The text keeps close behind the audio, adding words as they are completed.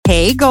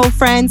Hey,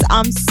 girlfriends.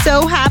 I'm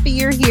so happy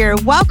you're here.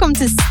 Welcome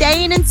to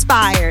Staying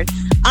Inspired.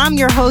 I'm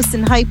your host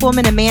and hype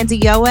woman, Amanda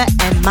Yoa,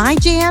 and my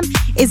jam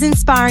is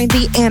inspiring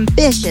the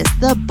ambitious,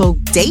 the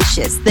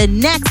bodacious, the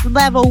next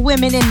level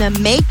women in the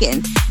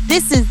making.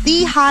 This is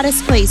the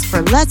hottest place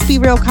for let's be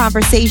real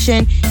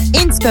conversation,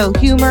 inspo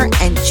humor,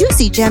 and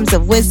juicy gems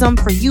of wisdom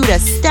for you to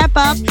step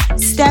up,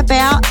 step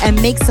out, and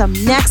make some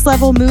next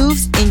level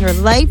moves in your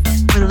life,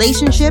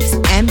 relationships,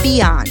 and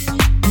beyond.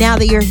 Now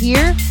that you're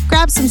here,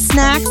 grab some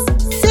snacks,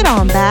 sit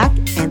on back,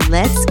 and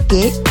let's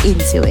get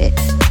into it.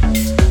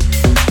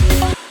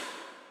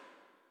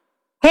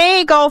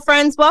 Hey,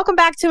 girlfriends. Welcome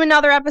back to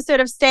another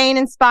episode of Staying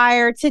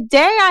Inspired.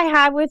 Today, I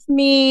have with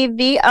me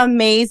the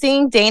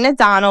amazing Dana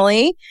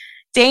Donnelly.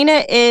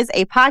 Dana is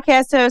a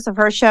podcast host of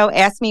her show,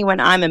 Ask Me When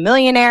I'm a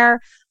Millionaire,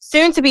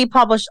 soon to be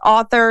published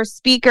author,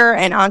 speaker,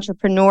 and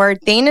entrepreneur.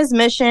 Dana's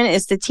mission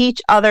is to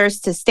teach others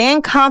to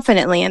stand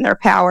confidently in their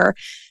power,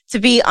 to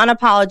be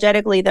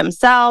unapologetically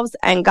themselves,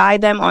 and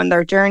guide them on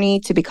their journey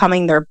to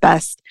becoming their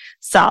best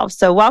selves.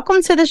 So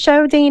welcome to the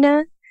show,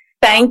 Dana.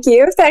 Thank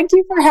you. Thank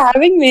you for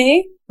having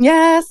me.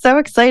 Yeah, so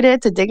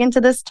excited to dig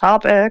into this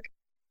topic.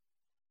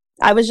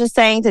 I was just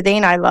saying to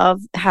Dana, I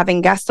love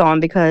having guests on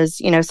because,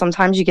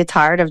 sometimes you get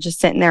tired of just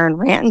sitting there and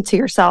ranting to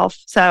yourself.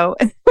 So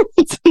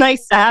it's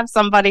nice to have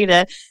somebody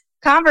to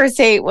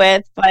conversate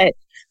with. But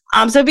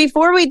so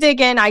before we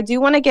dig in, I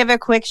do want to give a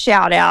quick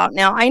shout out.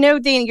 Now, I know,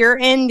 Dana, you're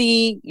in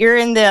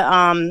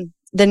the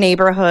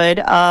neighborhood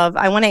of,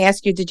 I want to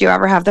ask you, did you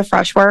ever have the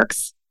Fresh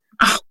Works?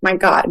 Oh my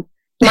God.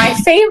 My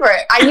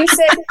favorite.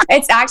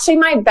 It's actually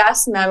my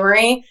best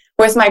memory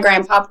with my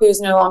grandpa, who's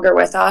no longer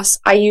with us.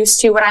 I used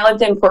to, when I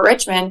lived in Port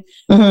Richmond,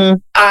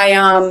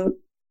 I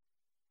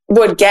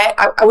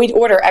we'd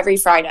order every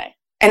Friday.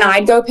 And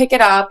I'd go pick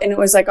it up, and it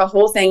was like a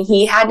whole thing.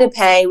 He had to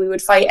pay. We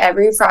would fight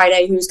every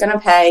Friday. Who's going to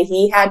pay?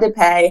 He had to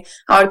pay.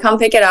 I would come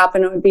pick it up,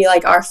 and it would be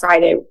like our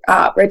Friday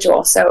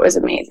ritual. So it was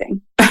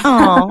amazing.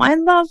 Oh, I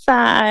love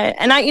that.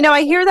 And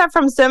I hear that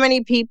from so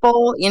many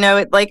people.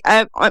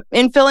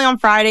 In Philly on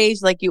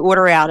Fridays, like you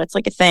order out. It's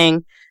like a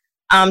thing.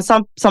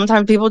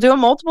 Sometimes people do it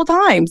multiple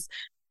times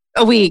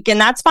a week, and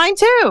that's fine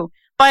too.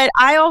 But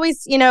I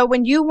always,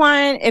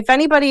 if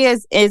anybody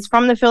is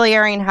from the Philly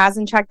area and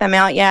hasn't checked them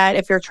out yet,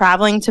 if you're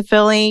traveling to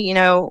Philly,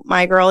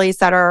 my girlies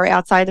that are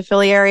outside the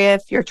Philly area,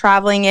 if you're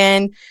traveling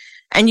in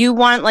and you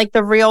want like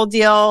the real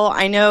deal,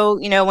 I know,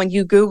 when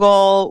you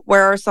Google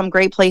where are some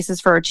great places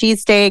for a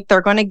cheesesteak,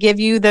 they're going to give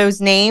you those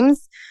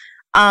names.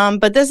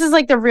 But this is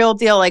like the real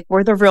deal, like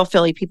where the real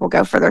Philly people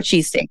go for their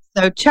cheesesteak.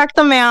 So check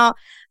them out.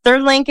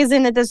 Their link is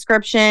in the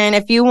description.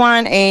 If you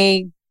want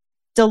a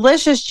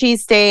delicious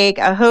cheesesteak,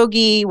 a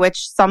hoagie,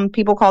 which some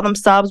people call them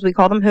subs. We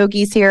call them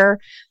hoagies here.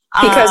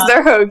 Because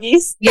they're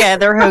hoagies. Yeah,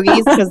 they're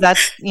hoagies because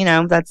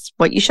that's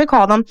what you should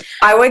call them.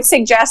 I would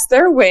suggest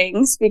their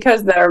wings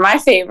because they're my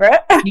favorite.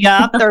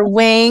 Yeah, their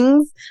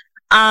wings.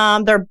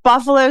 Their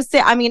buffalo.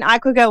 I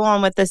could go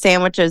on with the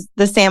sandwiches,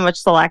 the sandwich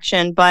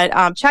selection,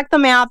 but check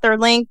them out. Their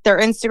link, their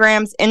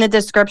Instagram's in the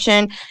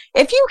description.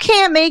 If you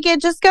can't make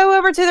it, just go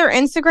over to their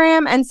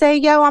Instagram and say,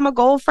 yo, I'm a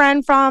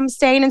girlfriend from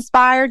Staying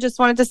Inspired. Just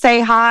wanted to say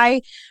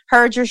hi.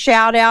 Heard your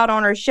shout out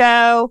on our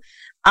show.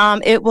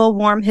 It will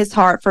warm his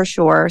heart for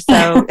sure.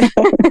 So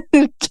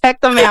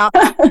check them out.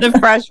 The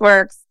Fresh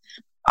Works.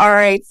 All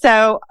right.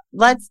 So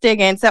let's dig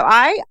in. So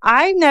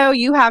I know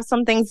you have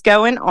some things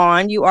going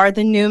on. You are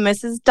the new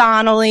Mrs.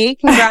 Donnelly.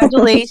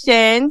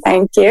 Congratulations.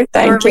 Thank you.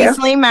 Thank you.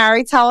 Recently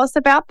married. Tell us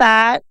about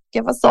that.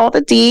 Give us all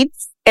the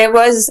deets. It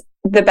was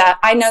the best.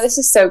 I know this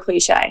is so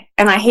cliche,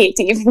 and I hate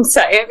to even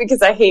say it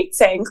because I hate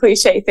saying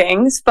cliche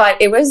things,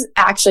 but it was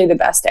actually the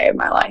best day of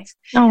my life.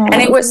 Oh.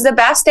 And it was the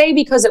best day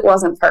because it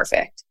wasn't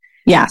perfect.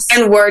 Yes.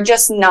 And we're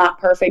just not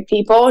perfect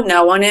people.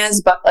 No one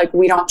is, but like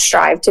we don't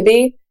strive to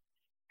be.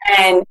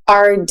 And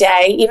our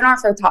day, even our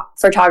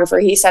photographer,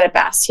 he said it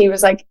best. He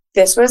was like,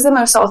 this was the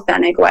most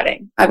authentic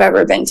wedding I've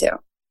ever been to.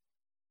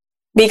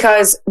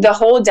 Because the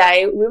whole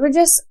day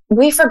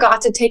we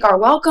forgot to take our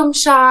welcome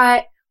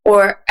shot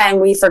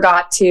and we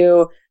forgot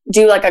to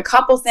do like a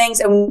couple things,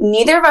 and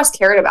neither of us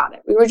cared about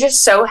it. We were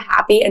just so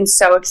happy and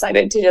so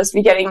excited to just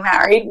be getting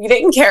married. We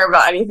didn't care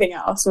about anything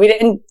else. We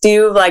didn't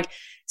do like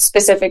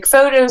specific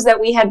photos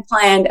that we had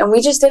planned, and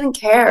we just didn't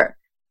care.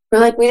 We're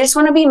like, we just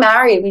want to be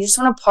married. We just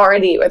want to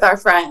party with our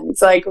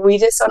friends. Like, we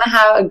just want to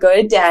have a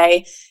good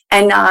day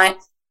and not,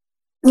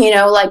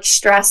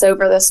 stress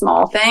over the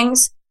small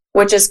things,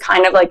 which is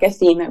kind of like a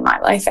theme in my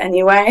life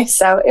anyway.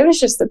 So it was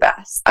just the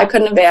best. I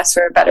couldn't have asked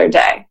for a better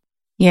day.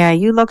 Yeah,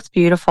 you looked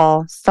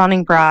beautiful.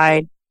 Stunning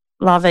bride.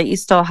 Love it. You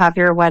still have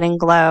your wedding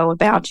glow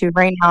about you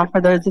right now.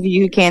 For those of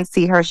you who can't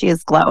see her, she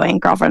is glowing.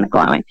 Girlfriend is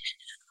glowing.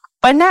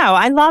 But no,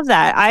 I love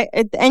that.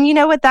 And you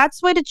know what?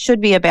 That's what it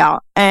should be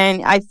about.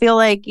 And I feel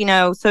like,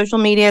 social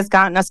media has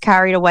gotten us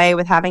carried away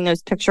with having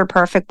those picture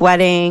perfect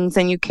weddings,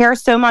 and you care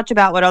so much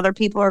about what other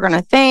people are going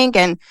to think.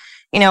 And,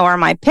 are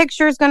my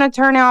pictures going to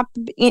turn out?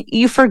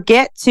 You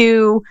forget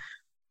to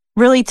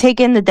really take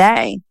in the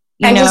day.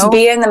 And just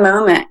be in the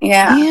moment.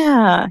 Yeah.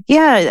 Yeah.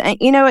 Yeah.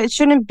 It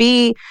shouldn't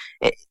be,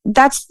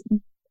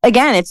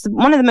 again, it's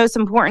one of the most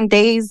important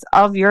days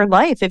of your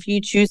life if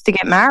you choose to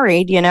get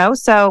married,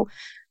 so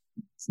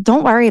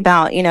don't worry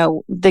about,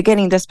 the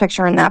getting this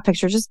picture and that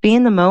picture. Just be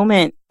in the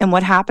moment, and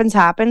what happens,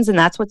 happens. And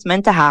that's what's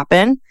meant to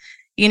happen.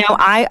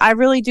 I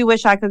really do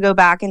wish I could go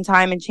back in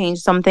time and change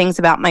some things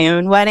about my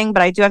own wedding.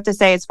 But I do have to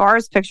say, as far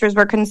as pictures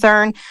were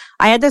concerned,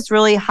 I had this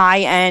really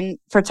high-end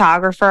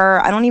photographer.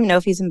 I don't even know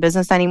if he's in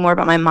business anymore,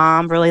 but my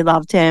mom really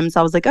loved him. So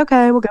I was like,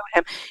 okay, we'll go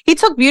with him. He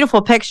took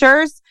beautiful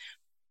pictures,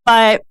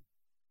 but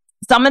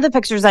some of the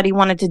pictures that he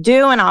wanted to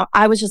do, and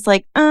I was just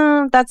like,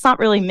 that's not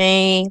really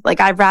me. Like,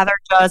 I'd rather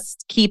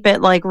just keep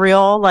it like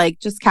real, like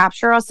just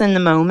capture us in the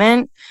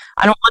moment.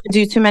 I don't want to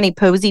do too many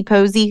posy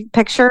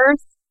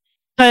pictures,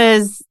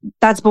 because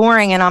that's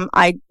boring. And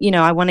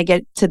I want to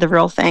get to the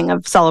real thing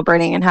of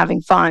celebrating and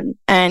having fun.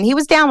 And he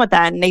was down with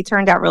that, and they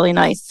turned out really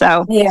nice.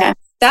 So yeah,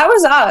 that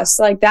was us.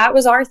 Like, that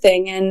was our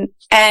thing. And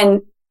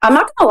I'm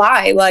not gonna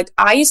lie, like,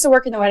 I used to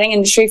work in the wedding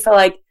industry for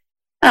like,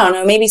 I don't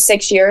know, maybe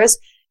 6 years.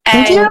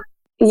 And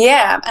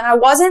yeah, and I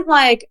wasn't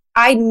like,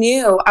 I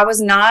knew I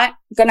was not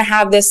gonna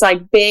have this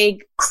like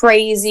big,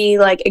 crazy,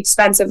 like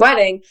expensive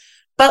wedding.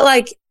 But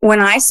like,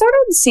 when I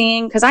started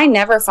seeing, because I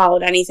never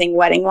followed anything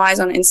wedding wise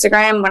on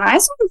Instagram, when I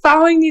started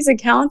following these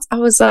accounts, I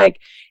was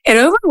like, it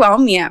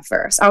overwhelmed me at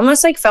first. I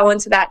almost like fell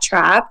into that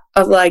trap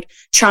of like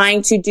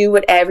trying to do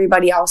what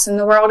everybody else in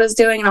the world is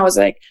doing. And I was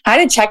like, I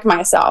had to check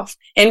myself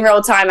in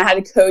real time. I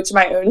had to coach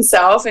my own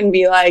self and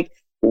be like,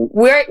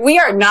 we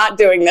are not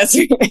doing this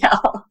right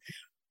now.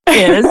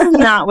 Yeah, this is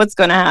not what's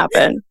going to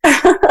happen.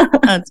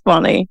 That's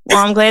funny. Well,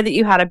 I'm glad that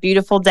you had a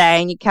beautiful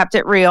day and you kept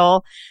it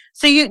real.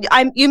 So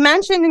you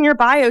mentioned in your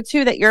bio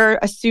too that you're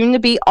a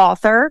soon-to-be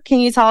author. Can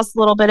you tell us a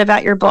little bit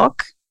about your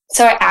book?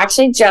 So I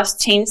actually just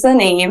changed the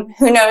name.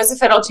 Who knows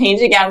if it'll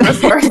change again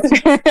before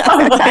it's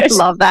published. I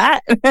love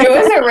that. It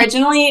was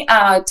originally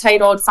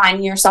titled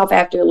Finding Yourself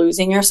After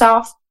Losing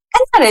Yourself.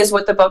 And that is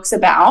what the book's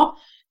about.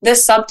 The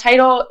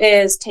subtitle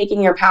is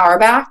Taking Your Power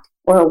Back,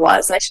 or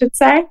was, I should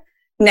say.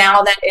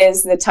 Now that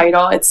is the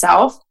title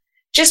itself,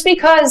 just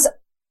because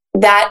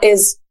that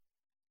is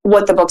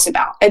what the book's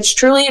about. It's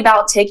truly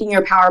about taking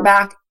your power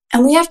back.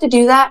 And we have to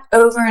do that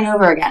over and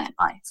over again in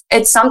life.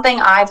 It's something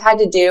I've had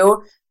to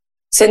do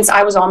since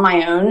I was on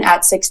my own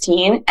at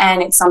 16.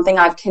 And it's something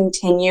I've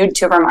continued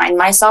to remind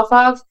myself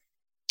of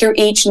through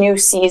each new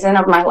season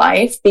of my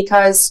life,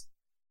 because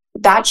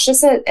that's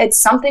just it's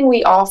something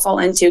we all fall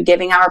into,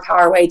 giving our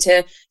power away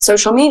to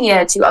social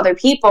media, to other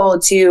people,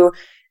 to,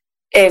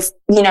 if,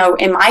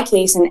 in my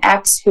case, an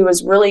ex who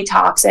was really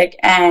toxic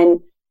and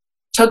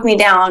took me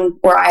down,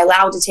 or I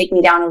allowed to take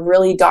me down a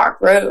really dark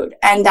road.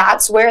 And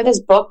that's where this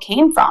book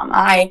came from.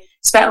 I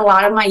spent a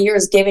lot of my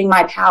years giving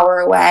my power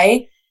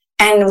away.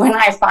 And when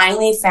I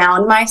finally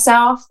found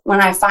myself, when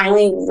I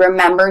finally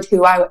remembered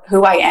who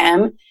I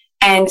am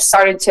and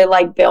started to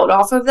like build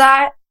off of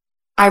that,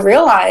 I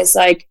realized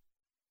like,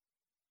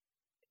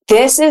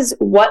 this is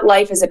what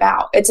life is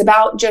about. It's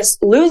about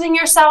just losing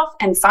yourself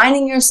and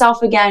finding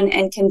yourself again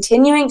and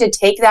continuing to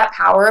take that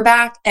power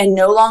back and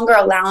no longer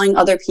allowing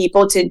other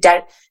people to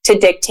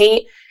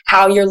dictate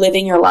how you're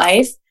living your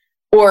life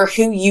or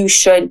who you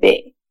should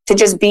be, to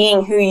just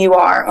being who you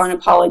are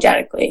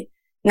unapologetically.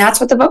 And that's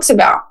what the book's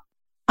about.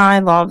 I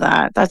love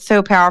that. That's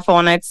so powerful.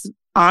 And it's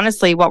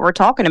honestly what we're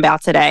talking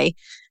about today,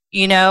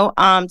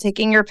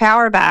 taking your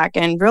power back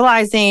and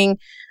realizing,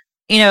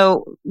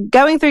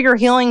 going through your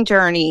healing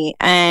journey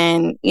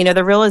and,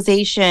 the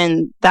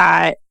realization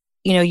that,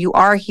 you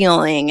are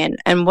healing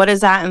and what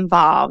does that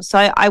involve?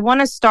 So I want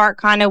to start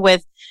kind of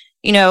with,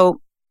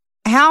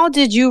 how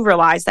did you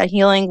realize that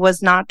healing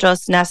was not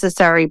just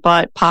necessary,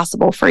 but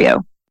possible for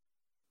you?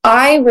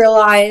 I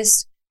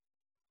realized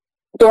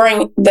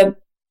during the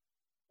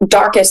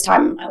darkest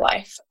time in my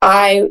life,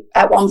 I,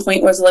 at one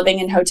point, was living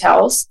in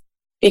hotels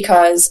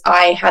because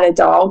I had a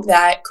dog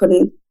that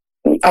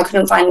I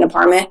couldn't find an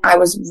apartment. I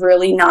was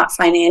really not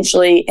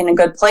financially in a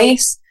good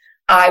place.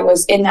 I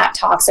was in that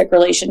toxic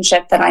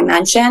relationship that I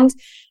mentioned,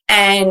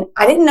 and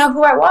I didn't know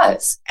who I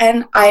was.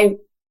 And I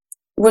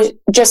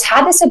just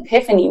had this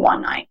epiphany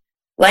one night,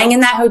 laying in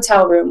that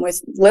hotel room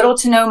with little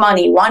to no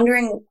money,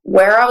 wondering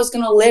where I was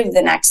going to live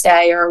the next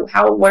day or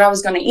what I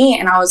was going to eat.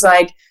 And I was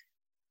like,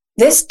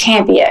 this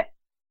can't be it.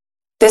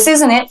 This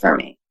isn't it for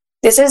me.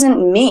 This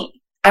isn't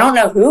me. I don't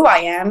know who I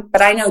am,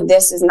 but I know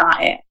this is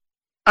not it.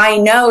 I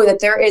know that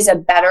there is a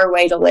better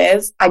way to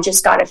live. I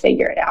just got to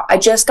figure it out. I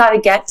just got to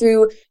get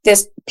through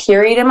this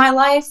period in my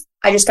life.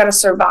 I just got to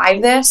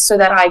survive this so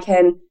that I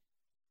can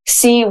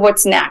see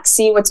what's next,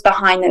 see what's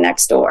behind the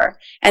next door.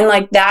 And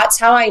like, that's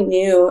how I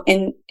knew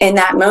in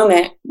that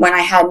moment when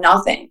I had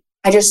nothing.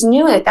 I just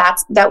knew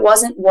that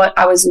wasn't what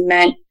I was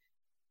meant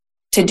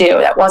to do.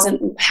 That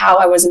wasn't how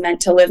I was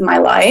meant to live my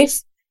life.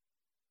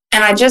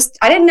 And I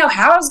didn't know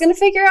how I was going to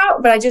figure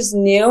out, but I just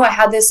knew. I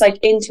had this like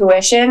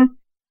intuition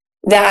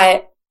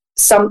that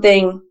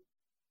something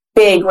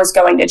big was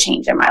going to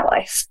change in my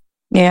life.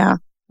 Yeah.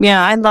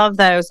 Yeah. I love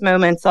those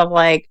moments of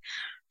like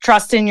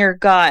trust in your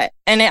gut.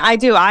 And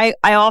I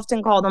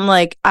often call them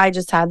like, I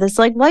just had this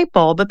like light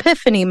bulb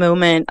epiphany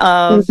moment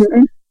of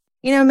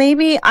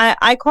Maybe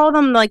I call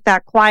them like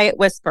that quiet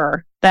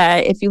whisper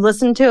that if you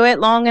listen to it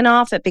long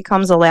enough, it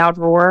becomes a loud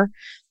roar.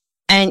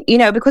 And,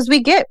 because we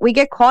get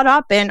caught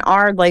up in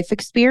our life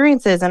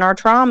experiences and our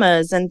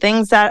traumas and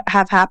things that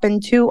have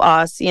happened to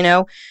us,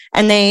 and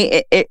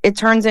it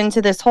turns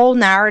into this whole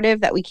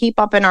narrative that we keep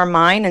up in our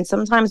mind. And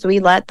sometimes we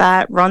let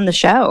that run the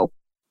show.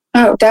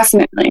 Oh,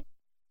 definitely.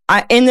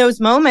 In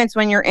those moments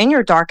when you're in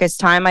your darkest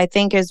time, I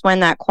think is when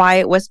that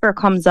quiet whisper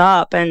comes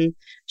up and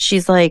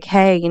she's like,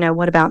 hey,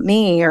 what about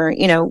me? Or,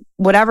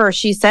 whatever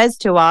she says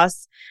to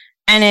us.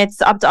 And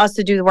it's up to us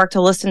to do the work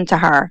to listen to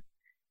her.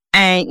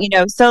 And,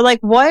 so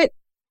like what,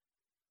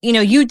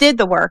 you did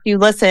the work, you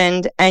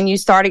listened and you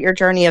started your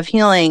journey of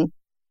healing.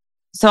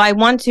 So I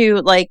want to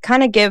like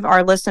kind of give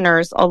our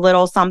listeners a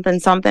little something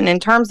in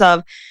terms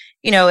of,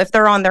 if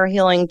they're on their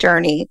healing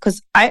journey.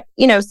 Cause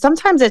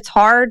sometimes it's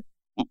hard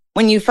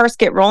when you first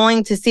get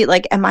rolling to see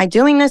like, am I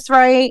doing this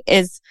right?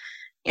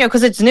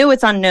 Cause it's new,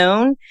 it's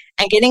unknown,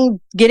 and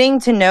getting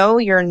to know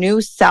your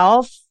new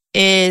self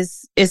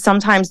is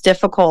sometimes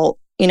difficult.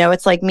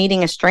 It's like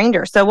meeting a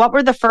stranger. So what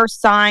were the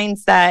first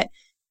signs that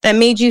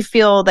made you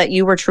feel that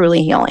you were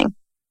truly healing?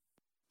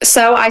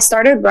 So I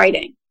started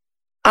writing.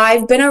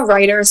 I've been a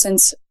writer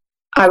since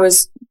I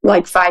was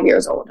like 5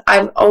 years old.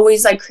 I've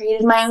always like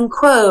created my own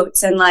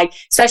quotes, and like,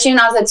 especially when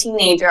I was a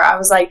teenager, I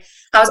was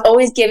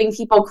always giving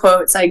people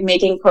quotes, like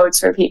making quotes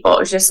for people.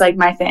 It was just like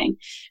my thing.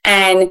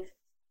 And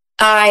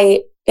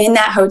in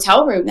that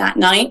hotel room that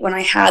night, when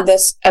I had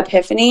this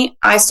epiphany,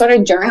 I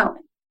started journaling.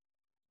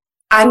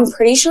 I'm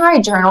pretty sure I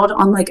journaled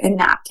on like a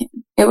napkin.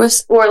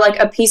 Or like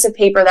a piece of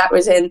paper that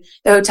was in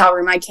the hotel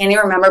room. I can't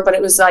even remember, but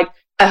it was like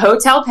a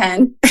hotel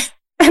pen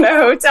and a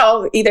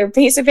hotel, either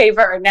piece of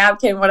paper or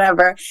napkin,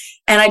 whatever.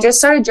 And I just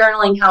started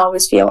journaling how I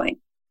was feeling.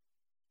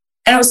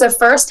 And it was the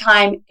first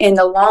time in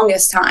the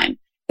longest time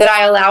that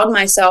I allowed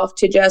myself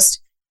to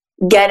just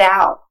get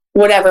out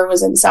whatever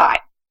was inside.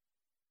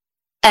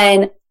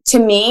 And to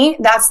me,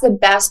 that's the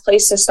best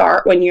place to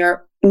start when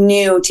you're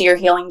new to your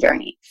healing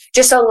journey.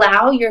 Just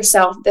allow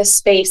yourself the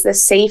space, the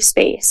safe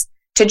space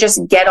to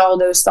just get all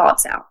those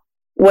thoughts out,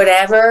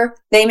 whatever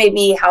they may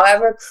be,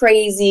 however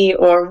crazy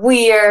or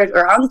weird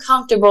or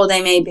uncomfortable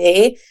they may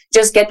be,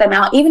 just get them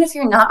out. Even if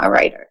you're not a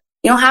writer,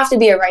 you don't have to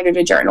be a writer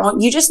to journal.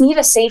 You just need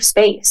a safe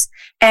space.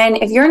 And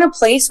if you're in a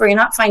place where you're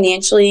not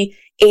financially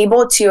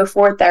able to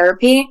afford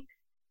therapy,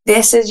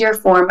 this is your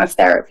form of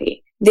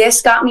therapy.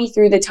 This got me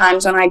through the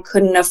times when I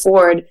couldn't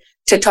afford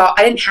to talk.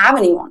 I didn't have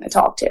anyone to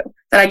talk to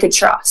that I could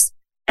trust.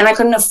 And I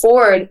couldn't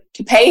afford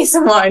to pay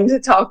someone to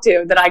talk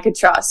to that I could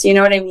trust. You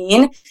know what I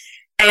mean?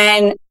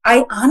 And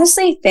I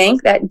honestly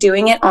think that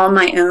doing it on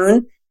my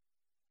own,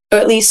 or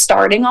at least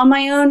starting on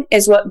my own,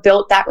 is what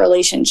built that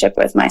relationship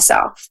with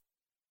myself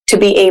to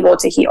be able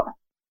to heal.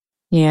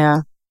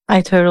 Yeah,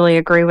 I totally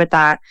agree with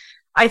that.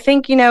 I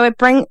think,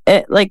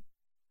 like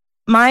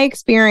my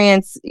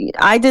experience,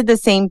 I did the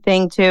same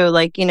thing too,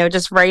 like,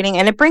 just writing,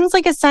 and it brings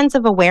like a sense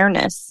of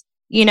awareness,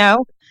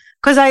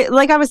 because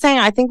like I was saying,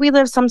 I think we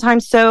live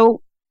sometimes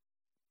so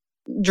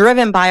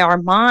driven by our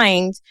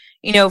mind,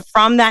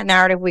 from that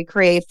narrative we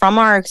create from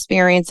our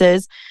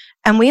experiences.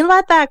 And we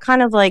let that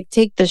kind of like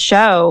take the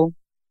show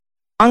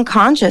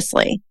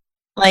unconsciously,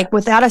 like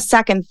without a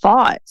second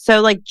thought.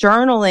 So like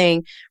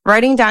journaling,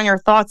 writing down your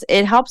thoughts,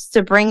 it helps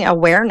to bring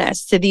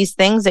awareness to these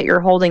things that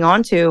you're holding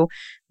on to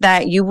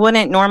that you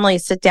wouldn't normally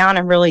sit down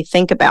and really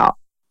think about.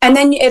 And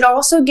then it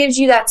also gives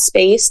you that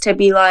space to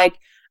be like,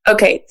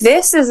 okay,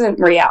 this isn't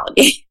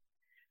reality.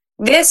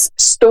 This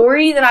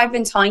story that I've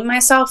been telling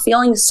myself,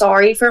 feeling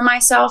sorry for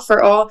myself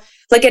for all,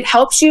 like it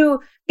helps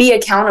you be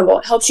accountable.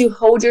 It helps you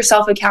hold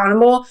yourself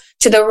accountable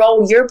to the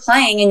role you're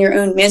playing in your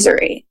own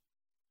misery.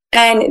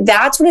 And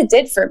that's what it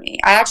did for me.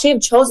 I actually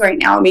have chills right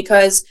now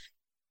because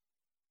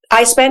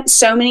I spent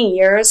so many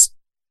years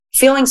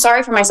feeling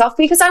sorry for myself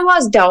because I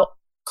was dealt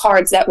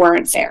cards that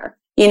weren't fair,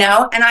 and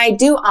I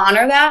do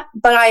honor that,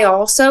 but I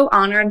also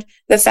honored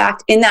the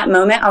fact in that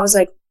moment, I was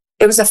like,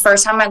 it was the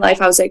first time in my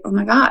life I was like, oh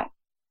my God,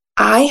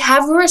 I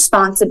have a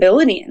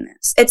responsibility in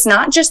this. It's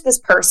not just this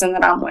person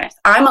that I'm with.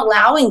 I'm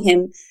allowing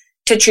him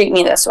to treat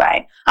me this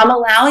way. I'm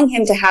allowing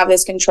him to have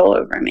this control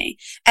over me.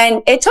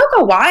 And it took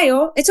a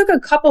while. It took a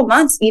couple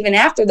months even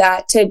after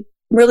that to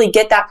really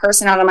get that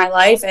person out of my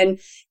life and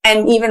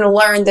even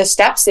learn the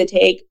steps to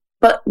take.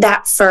 But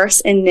that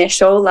first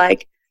initial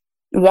like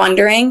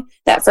wondering,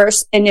 that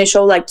first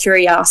initial like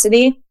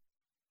curiosity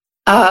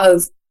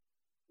of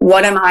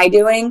what am I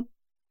doing?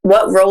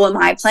 What role am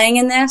I playing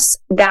in this?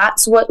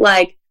 That's what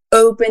like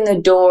opened the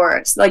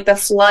doors, like the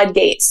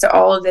floodgates to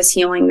all of this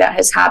healing that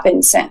has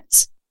happened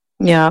since.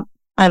 Yeah,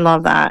 I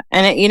love that.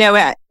 And in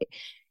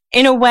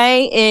a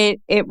way,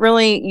 it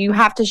really, you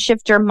have to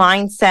shift your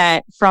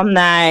mindset from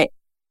that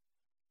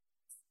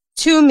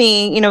to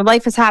me,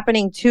 life is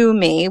happening to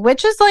me,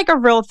 which is like a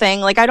real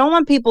thing. Like, I don't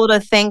want people to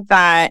think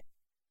that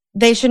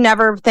they should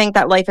never think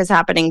that life is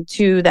happening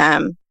to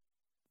them.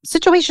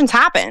 Situations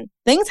happen.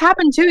 Things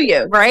happen to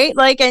you, right?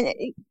 Like,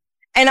 and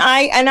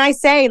I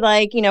say,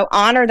 like,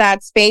 honor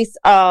that space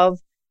of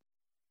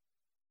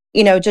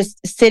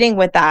just sitting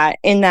with that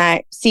in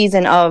that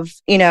season of,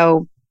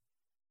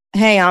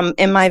 hey, I'm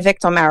in my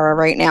victim era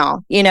right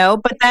now,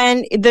 but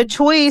then the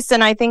choice,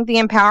 and I think the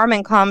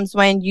empowerment comes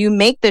when you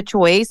make the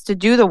choice to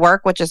do the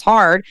work, which is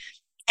hard,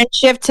 and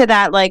shift to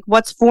that, like,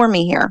 what's for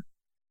me here?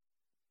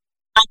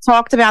 I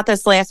talked about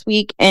this last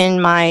week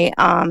in my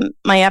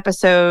my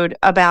episode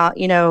about,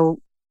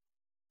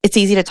 it's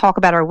easy to talk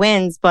about our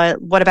wins,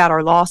 but what about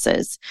our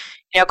losses?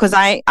 Because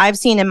I've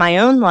seen in my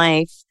own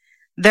life,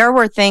 there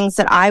were things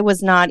that I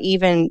was not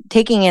even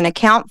taking in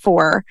account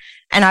for,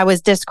 and I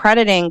was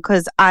discrediting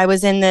because I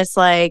was in this,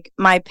 like,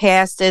 my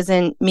past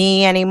isn't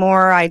me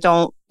anymore. I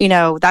don't,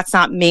 that's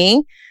not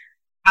me.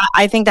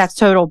 I think that's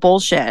total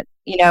bullshit.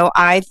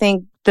 I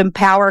think the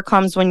power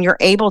comes when you're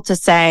able to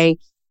say,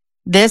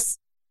 this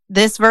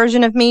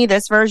version of me,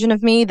 this version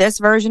of me, this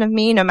version of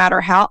me, no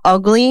matter how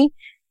ugly,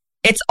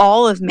 it's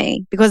all of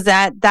me, because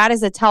that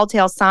is a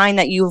telltale sign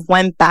that you've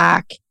went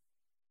back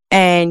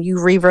and you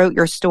rewrote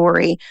your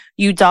story.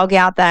 You dug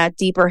out that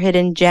deeper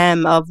hidden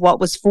gem of what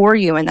was for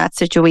you in that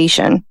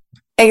situation.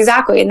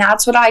 Exactly. And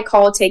that's what I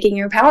call taking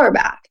your power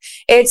back.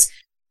 It's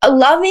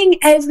loving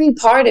every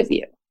part of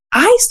you.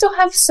 I still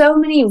have so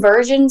many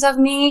versions of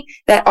me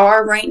that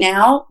are right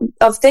now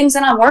of things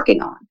that I'm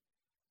working on.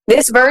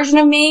 This version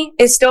of me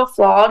is still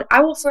flawed.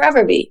 I will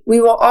forever be.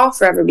 We will all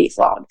forever be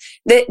flawed.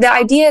 The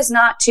idea is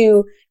not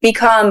to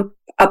become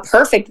a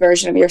perfect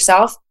version of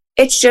yourself.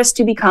 It's just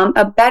to become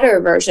a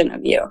better version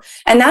of you.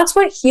 And that's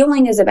what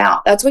healing is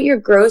about. That's what your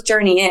growth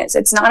journey is.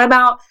 It's not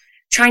about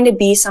trying to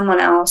be someone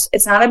else.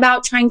 It's not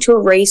about trying to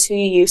erase who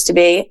you used to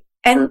be.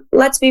 And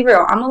let's be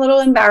real, I'm a little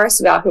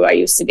embarrassed about who I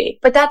used to be,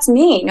 but that's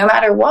me no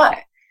matter what.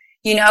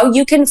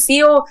 You can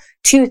feel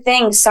two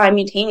things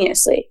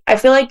simultaneously. I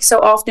feel like so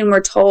often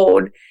we're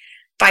told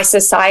by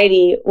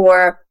society,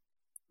 or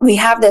we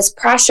have this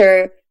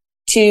pressure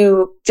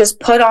to just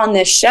put on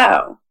this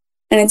show.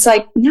 And it's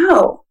like,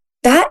 no,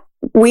 that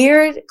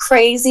weird,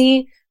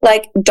 crazy,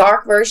 like,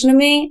 dark version of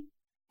me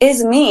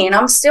is me. And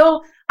I'm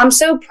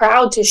so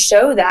proud to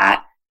show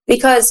that,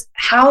 because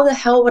how the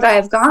hell would I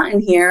have gotten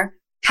here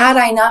had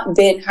I not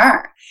been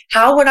her?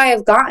 How would I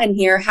have gotten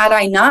here had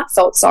I not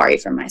felt sorry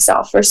for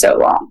myself for so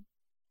long?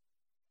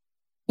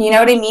 You know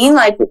what I mean?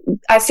 Like,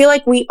 I feel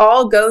like we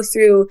all go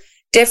through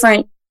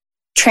different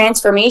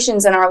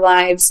transformations in our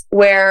lives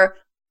where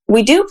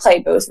we do play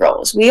both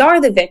roles. We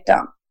are the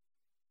victim.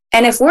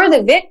 And if we're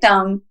the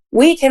victim,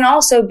 we can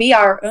also be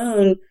our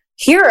own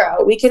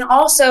hero. We can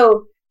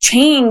also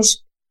change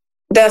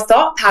the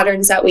thought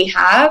patterns that we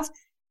have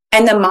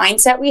and the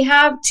mindset we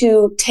have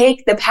to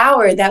take the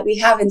power that we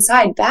have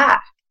inside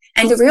back,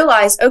 and to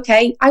realize,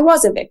 okay, I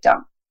was a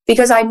victim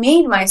because I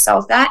made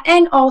myself that,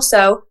 and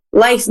also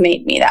life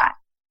made me that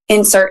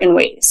in certain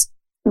ways.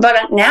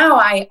 But now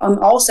I am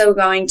also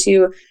going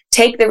to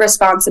take the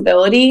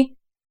responsibility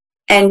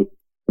and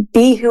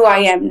be who I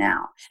am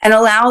now, and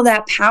allow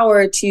that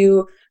power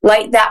to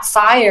light that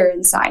fire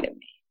inside of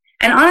me.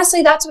 And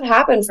honestly, that's what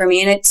happened for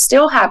me. And it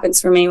still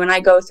happens for me when I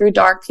go through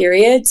dark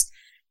periods,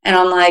 and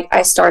I'm like,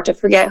 I start to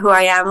forget who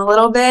I am a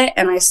little bit.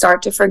 And I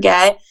start to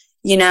forget,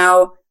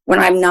 when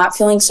I'm not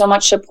feeling so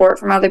much support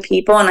from other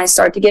people, and I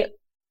start to get,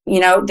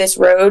 this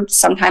road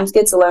sometimes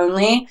gets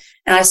lonely,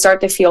 and I start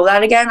to feel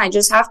that again. I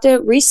just have to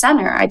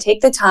recenter. I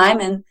take the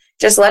time and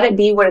just let it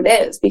be what it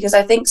is, because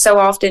I think so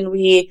often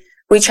we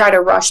try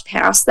to rush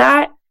past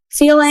that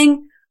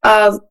feeling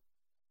of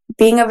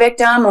being a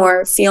victim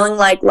or feeling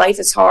like life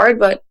is hard,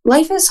 but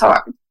life is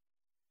hard.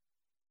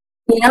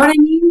 You know what I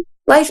mean?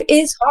 Life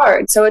is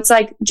hard. So it's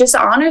like, just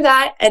honor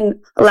that and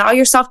allow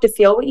yourself to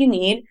feel what you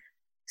need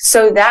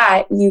so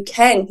that you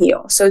can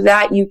heal, so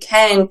that you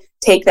can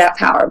take that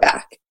power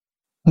back.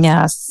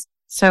 Yes.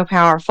 So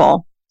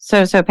powerful.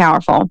 So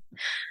powerful.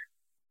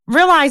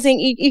 Realizing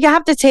you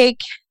have to take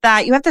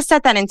that, you have to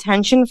set that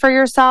intention for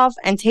yourself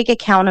and take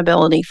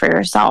accountability for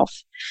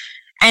yourself.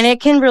 And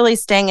it can really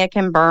sting, it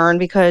can burn,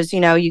 because,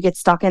 you get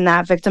stuck in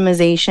that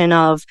victimization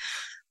of,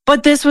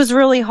 but this was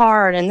really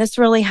hard and this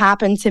really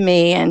happened to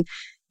me. And,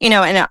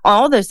 and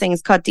all those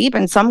things cut deep,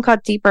 and some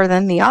cut deeper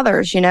than the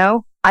others.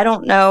 I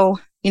don't know,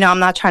 I'm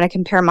not trying to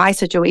compare my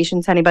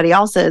situation to anybody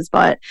else's,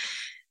 but,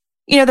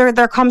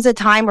 there comes a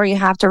time where you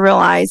have to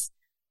realize,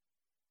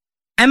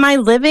 am I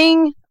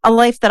living a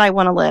life that I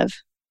want to live?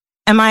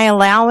 Am I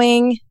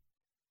allowing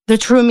the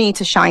true me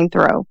to shine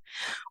through?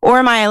 Or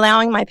am I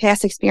allowing my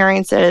past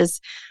experiences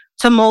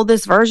to mold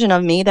this version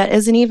of me that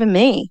isn't even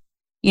me?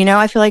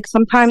 I feel like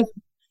sometimes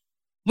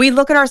we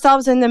look at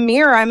ourselves in the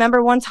mirror. I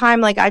remember one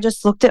time, like, I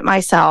just looked at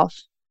myself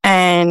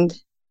and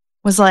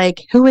was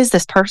like, who is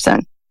this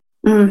person?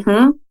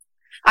 Mm-hmm.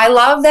 I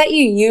love that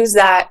you use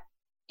that.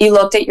 You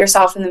looked at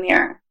yourself in the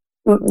mirror.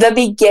 The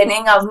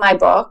beginning of my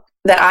book,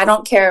 that I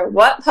don't care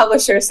what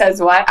publisher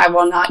says what, I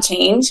will not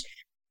change.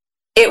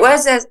 It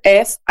was as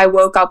if I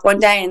woke up one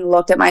day and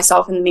looked at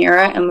myself in the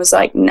mirror and was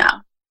like, no,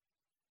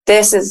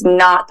 this is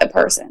not the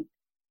person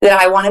that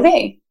I want to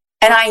be.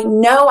 And I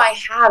know I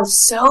have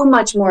so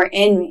much more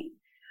in me.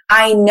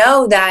 I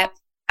know that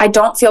I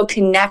don't feel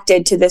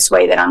connected to this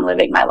way that I'm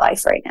living my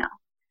life right now.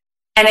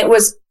 And it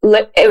was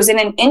in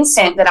an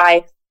instant that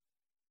I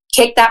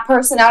kicked that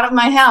person out of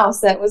my house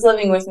that was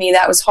living with me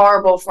that was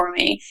horrible for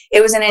me.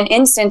 It was in an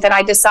instant that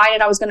I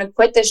decided I was going to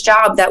quit this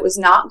job that was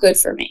not good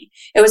for me.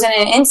 It was in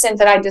an instant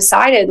that I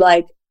decided,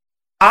 like,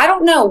 I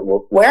don't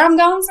know where I'm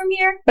going from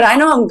here, but I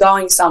know I'm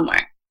going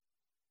somewhere.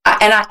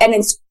 And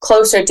it's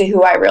closer to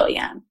who I really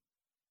am.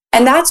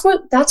 And that's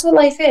what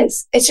life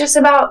is. It's just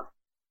about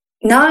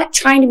not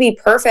trying to be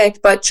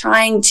perfect, but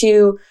trying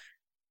to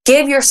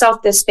give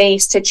yourself the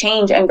space to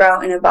change and grow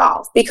and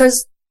evolve,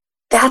 because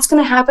that's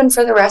going to happen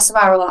for the rest of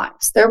our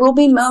lives. There will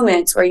be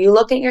moments where you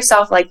look at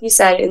yourself, like you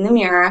said, in the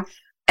mirror,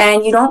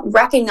 and you don't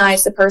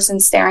recognize the person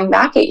staring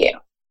back at you.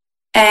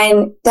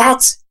 And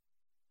that's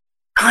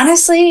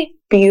honestly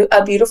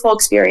a beautiful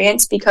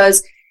experience,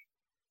 because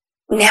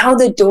now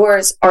the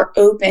doors are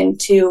open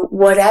to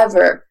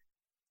whatever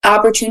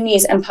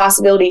opportunities and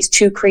possibilities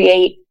to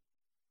create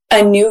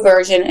a new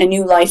version, a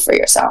new life for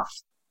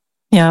yourself.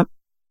 Yeah,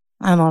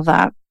 I love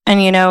that. And,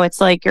 it's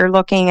like you're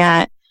looking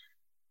at,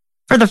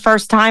 for the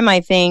first time, I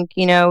think,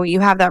 you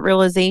have that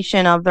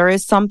realization of there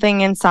is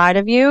something inside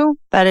of you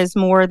that is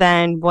more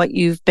than what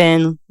you've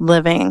been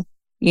living,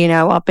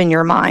 up in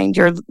your mind.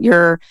 You're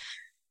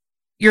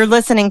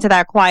listening to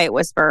that quiet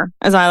whisper,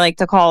 as I like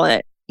to call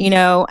it,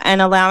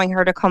 and allowing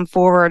her to come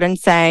forward and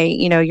say,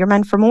 you're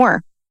meant for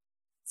more.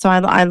 So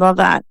I love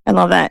that. I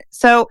love that.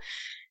 So,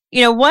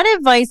 what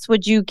advice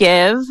would you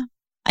give,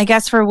 I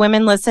guess, for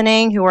women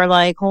listening who are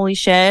like, holy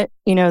shit,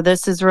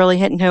 this is really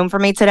hitting home for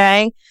me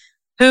today?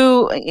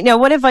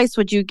 What advice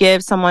would you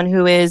give someone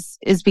who is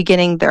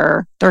beginning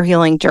their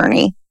healing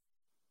journey?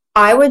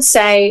 I would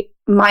say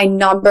my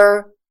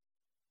number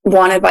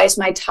one advice,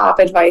 my top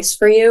advice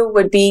for you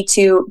would be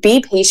to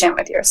be patient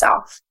with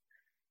yourself.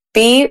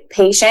 Be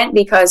patient,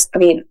 because,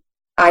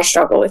 I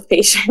struggle with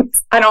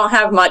patience. I don't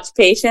have much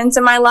patience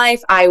in my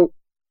life. I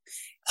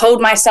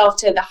hold myself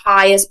to the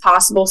highest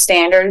possible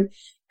standard.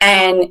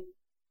 And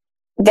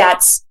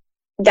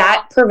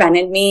that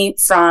prevented me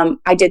from,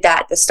 I did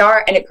that at the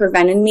start, and it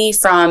prevented me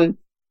from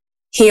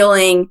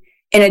healing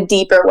in a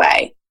deeper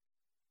way.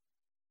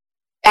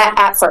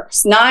 At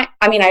first, I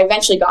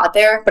eventually got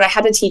there, but I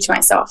had to teach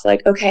myself,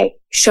 like, okay,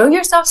 show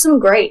yourself some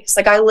grace.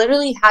 Like, I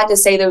literally had to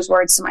say those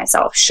words to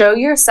myself. Show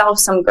yourself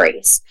some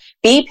grace.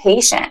 Be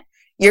patient.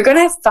 You're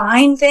going to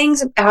find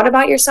things out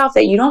about yourself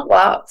that you don't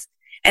love.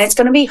 And it's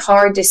going to be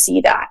hard to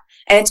see that.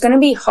 And it's going to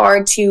be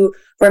hard to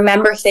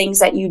remember things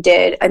that you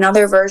did,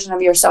 another version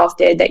of yourself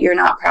did, that you're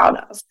not proud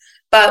of.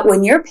 But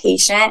when you're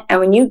patient and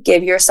when you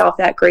give yourself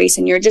that grace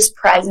and you're just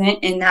present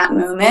in that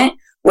moment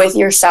with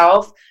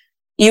yourself,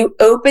 you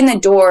open the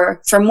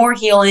door for more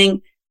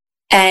healing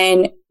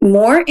and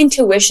more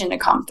intuition to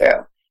come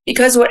through.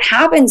 Because what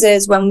happens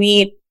is, when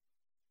we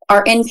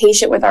are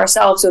impatient with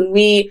ourselves, when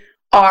we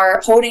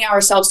are holding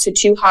ourselves to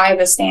too high of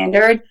a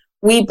standard,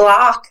 we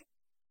block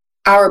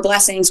our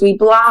blessings, we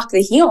block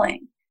the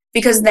healing.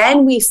 Because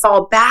then we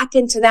fall back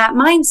into that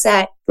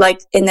mindset,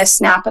 like in the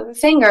snap of a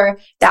finger.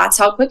 That's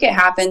how quick it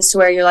happens, to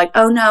where you're like,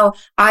 oh no,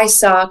 I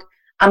suck.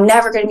 I'm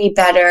never going to be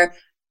better.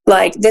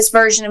 Like, this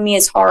version of me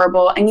is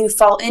horrible. And you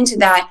fall into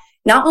that,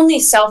 not only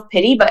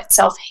self-pity, but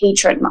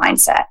self-hatred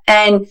mindset.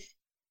 And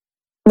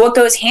what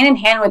goes hand in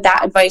hand with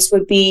that advice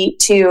would be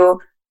to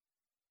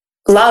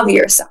love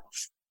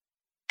yourself.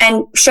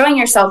 And showing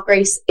yourself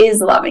grace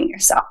is loving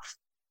yourself.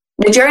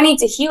 The journey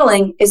to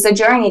healing is the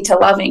journey to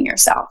loving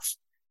yourself.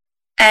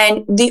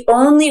 And the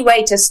only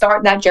way to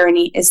start that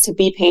journey is to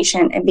be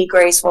patient and be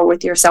graceful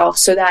with yourself,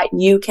 so that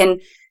you can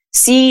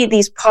see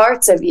these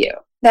parts of you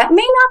that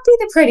may not be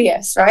the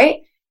prettiest,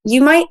 right?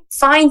 You might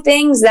find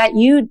things that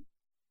you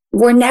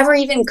were never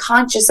even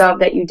conscious of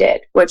that you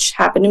did, which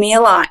happened to me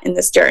a lot in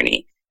this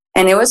journey.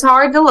 And it was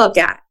hard to look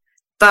at.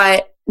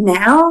 But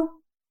now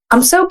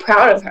I'm so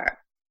proud of her.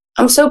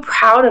 I'm so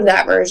proud of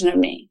that version of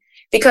me,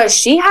 because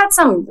she had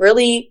some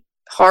really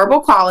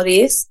horrible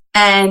qualities,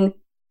 and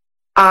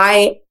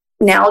I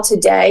now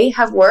today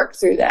have worked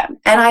through them.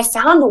 And I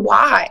found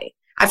why.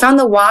 I found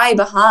the why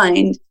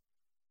behind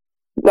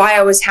why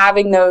I was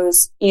having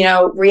those,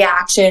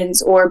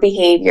 reactions or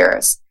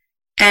behaviors,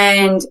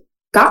 and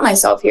got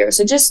myself here.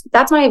 So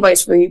that's my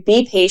advice for you.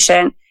 Be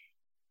patient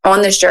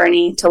on this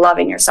journey to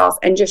loving yourself,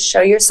 and just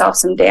show yourself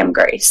some damn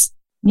grace.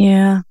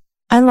 Yeah,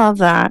 I love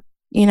that.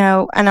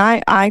 And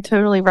I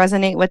totally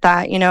resonate with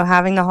that,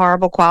 having the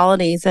horrible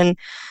qualities. And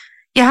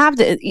you have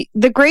to,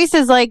 the grace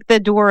is like the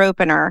door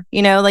opener,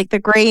 like the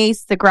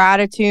grace, the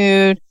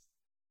gratitude,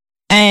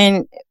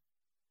 and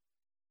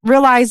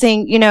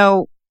realizing,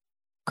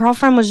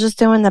 girlfriend was just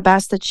doing the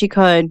best that she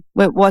could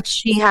with what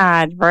she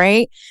had,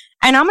 right?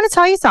 And I'm going to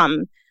tell you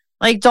something.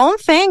 Like, don't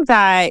think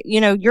that,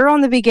 you're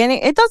on the beginning.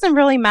 It doesn't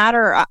really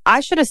matter. I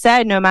should have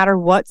said, no matter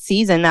what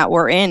season that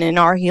we're in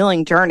our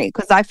healing journey,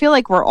 because I feel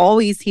like we're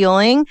always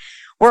healing.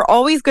 We're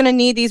always going to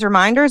need these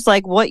reminders,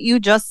 like what you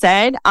just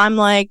said. I'm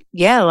like,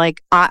 yeah,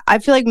 like I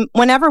feel like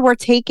whenever we're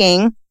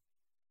taking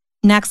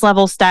next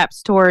level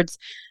steps towards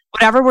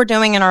whatever we're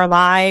doing in our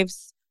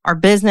lives, our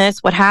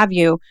business, what have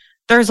you,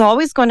 there's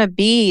always going to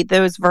be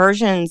those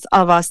versions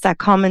of us that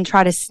come and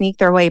try to sneak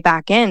their way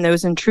back in,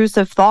 those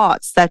intrusive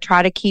thoughts that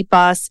try to keep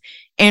us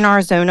in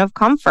our zone of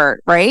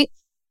comfort, right?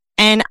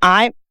 And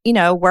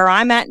where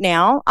I'm at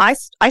now, I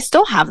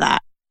still have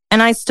that.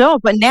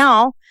 But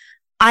now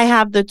I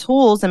have the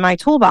tools in my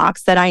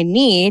toolbox that I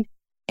need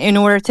in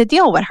order to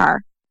deal with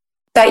her.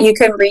 That you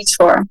can reach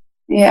for.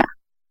 Yeah.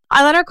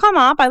 I let her come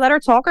up, I let her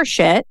talk her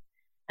shit.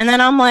 And then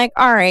I'm like,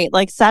 all right,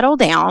 like settle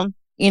down.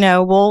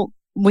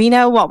 We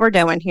know what we're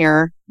doing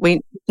here.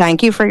 We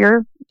thank you for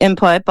your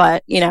input,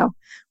 but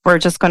we're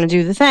just going to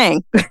do the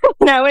thing.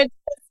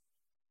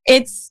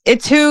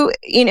 It's who,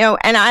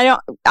 and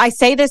I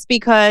say this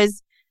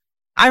because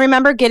I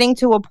remember getting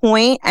to a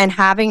point and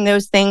having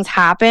those things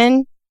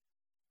happen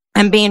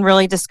and being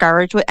really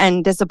discouraged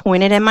and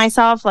disappointed in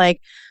myself. Like,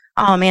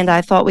 oh man,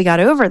 I thought we got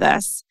over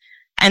this.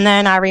 And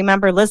then I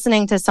remember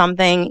listening to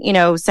something,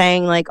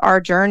 saying like our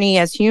journey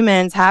as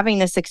humans having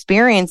this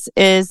experience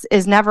is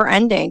never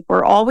ending.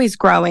 We're always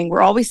growing.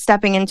 We're always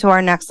stepping into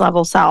our next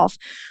level self.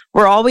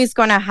 We're always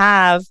going to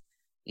have,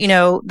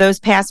 those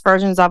past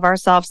versions of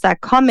ourselves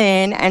that come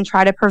in and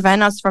try to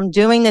prevent us from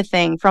doing the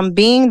thing, from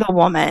being the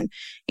woman,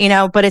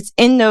 but it's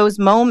in those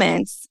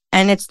moments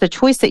and it's the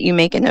choice that you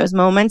make in those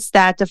moments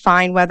that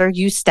define whether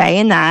you stay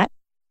in that,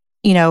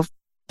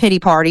 pity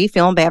party,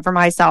 feeling bad for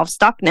myself,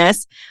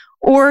 stuckness,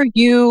 or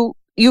you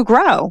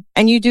grow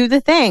and you do the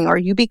thing, or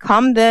you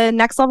become the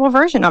next level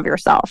version of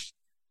yourself.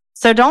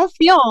 So don't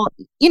feel,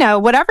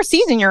 whatever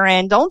season you're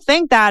in, don't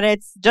think that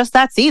it's just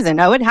that season.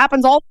 No, it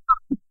happens all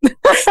the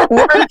time.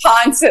 We're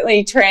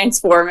constantly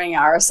transforming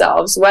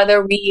ourselves,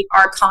 whether we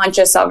are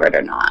conscious of it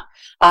or not,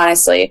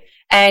 honestly.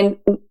 And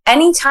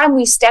anytime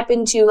we step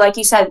into, like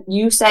you said,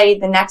 you say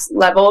the next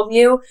level of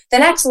you, the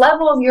next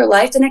level of your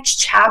life, the next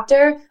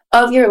chapter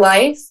of your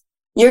life,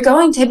 you're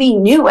going to be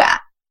new at.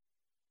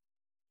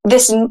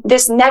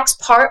 This next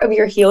part of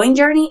your healing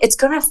journey, it's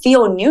going to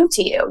feel new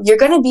to you. You're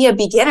going to be a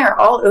beginner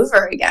all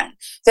over again.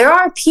 There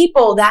are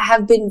people that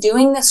have been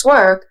doing this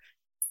work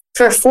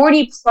for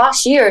 40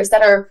 plus years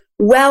that are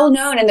well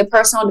known in the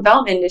personal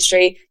development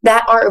industry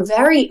that are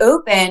very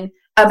open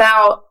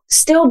about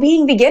still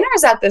being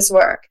beginners at this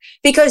work,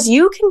 because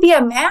you can be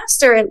a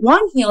master at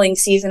one healing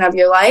season of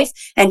your life.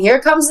 And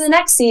here comes the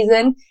next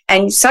season.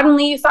 And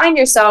suddenly you find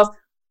yourself,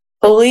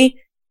 holy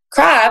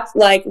crap,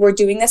 like we're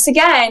doing this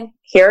again.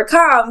 Here it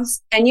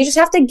comes. And you just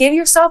have to give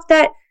yourself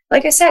that,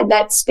 like I said,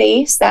 that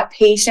space, that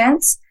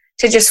patience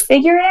to just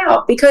figure it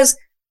out, because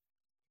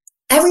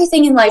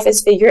everything in life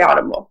is figure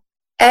outable.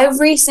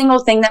 Every single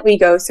thing that we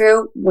go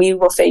through, we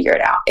will figure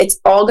it out. It's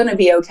all going to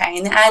be okay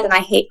in the end. And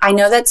I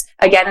know that's,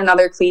 again,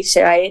 another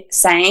cliche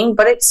saying,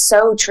 but it's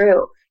so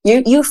true.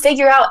 You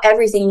figure out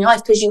everything in your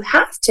life because you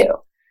have to.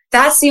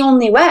 That's the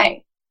only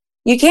way.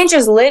 You can't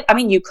just live. I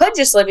mean, you could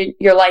just live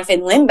your life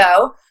in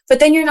limbo, but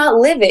then you're not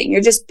living.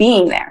 You're just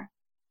being there.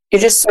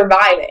 You're just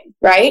surviving,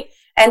 right?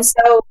 And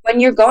so when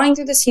you're going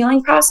through this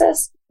healing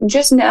process,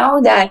 just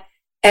know that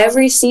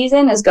every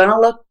season is going to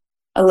look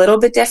a little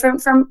bit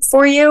different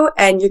for you,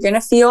 and you're going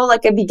to feel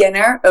like a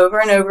beginner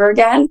over and over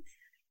again.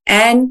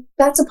 And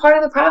that's a part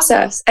of the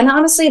process. And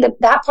honestly,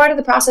 that part of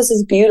the process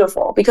is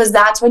beautiful, because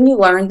that's when you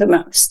learn the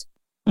most.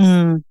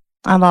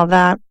 I love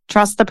that.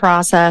 Trust the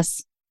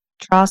process.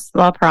 Trust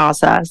the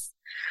process.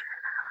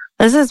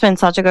 This has been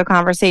such a good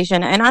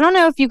conversation. And I don't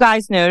know if you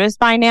guys noticed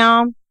by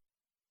now.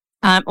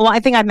 Well, I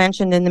think I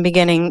mentioned in the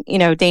beginning,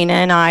 Dana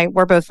and I,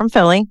 we're both from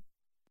Philly.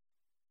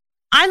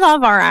 I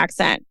love our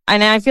accent.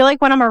 And I feel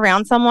like when I'm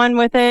around someone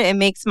with it, it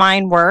makes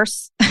mine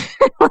worse.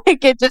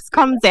 Like it just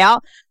comes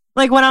out.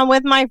 Like when I'm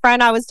with my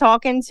friend, I was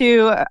talking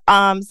to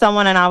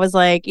someone and I was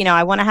like,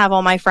 I want to have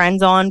all my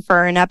friends on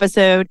for an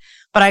episode,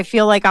 but I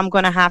feel like I'm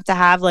going to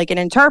have like an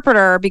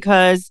interpreter,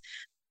 because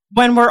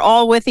when we're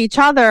all with each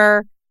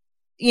other,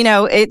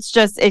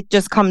 it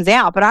just comes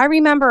out. But I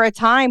remember a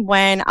time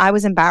when I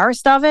was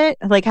embarrassed of it.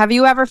 Like, have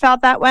you ever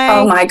felt that way?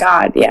 Oh my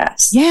God,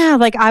 yes. Yeah.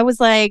 Like I was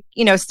like,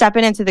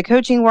 stepping into the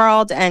coaching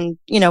world and,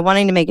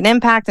 wanting to make an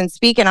impact and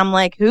speak. And I'm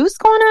like, who's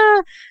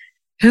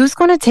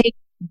gonna take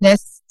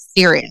this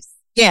serious?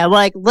 Yeah.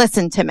 Like,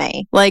 listen to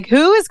me. Like,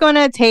 who is going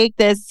to take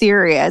this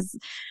serious?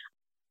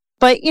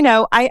 But,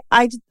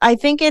 I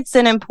think it's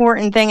an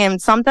important thing, and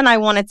something I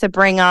wanted to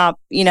bring up,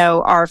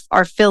 our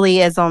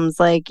Phillyisms,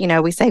 like,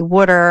 we say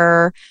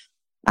water.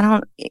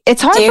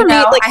 It's hard for me.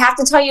 Like, I have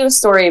to tell you a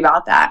story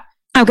about that.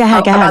 Oh, go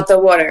ahead. About the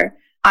water.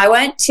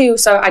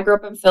 So I grew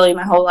up in Philly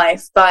my whole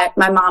life, but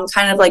my mom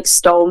kind of like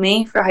stole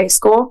me for high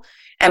school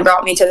and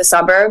brought me to the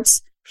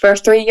suburbs for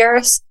 3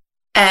 years.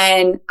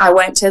 And I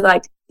went to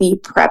like the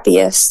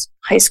preppiest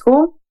high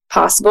school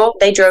possible.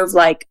 They drove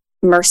like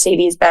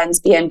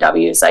Mercedes-Benz,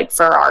 BMWs, like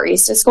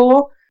Ferraris to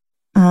school.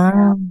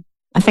 I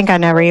think I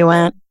know where you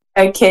went.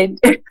 A kid,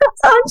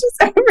 I'm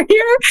just over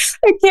here,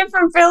 a kid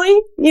from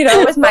Philly,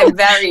 with my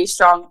very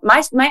strong,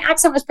 my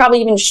accent was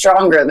probably even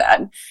stronger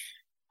then.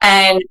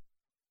 And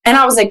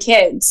I was a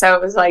kid, so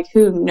it was like,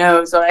 who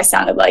knows what I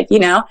sounded like,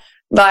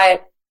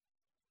 but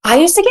I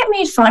used to get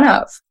made fun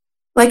of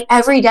like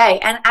every day.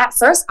 And at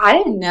first, I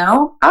didn't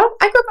know. I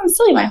grew up in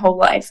Philly my whole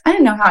life. I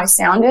didn't know how I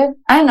sounded.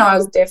 I didn't know I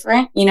was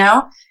different, you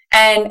know?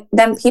 And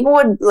then people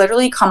would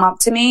literally come up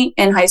to me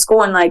in high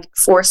school and like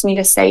force me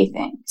to say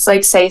things,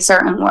 like say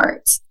certain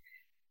words.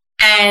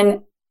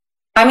 And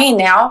I mean,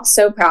 now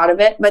so proud of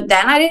it. But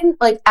then I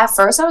didn't like, at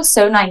first I was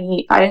so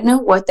naive. I didn't know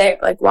what they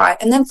like, why.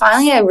 And then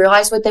finally I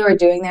realized what they were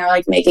doing. They were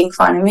like making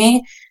fun of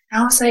me.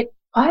 And I was like,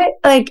 what?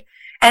 Like,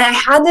 and I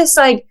had this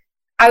like,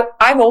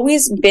 I've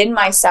always been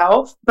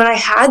myself, but I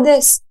had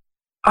this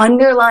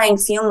underlying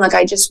feeling like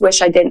I just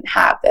wish I didn't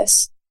have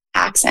this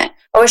accent.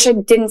 I wish I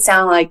didn't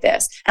sound like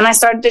this. And I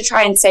started to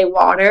try and say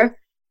water.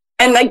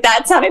 And like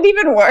that sounded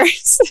even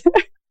worse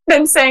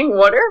than saying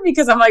water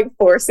because I'm like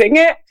forcing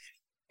it.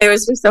 It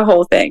was just a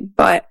whole thing.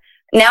 But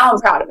now I'm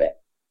proud of it.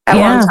 At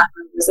one time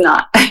I was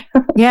not.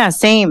 Yeah,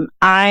 same.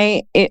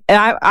 I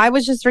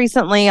was just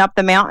recently up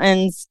the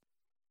mountains.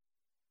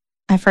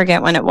 I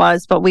forget when it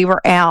was, but we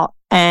were out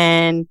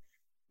and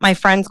my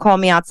friends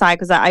called me outside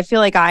because I feel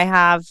like I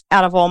have,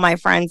 out of all my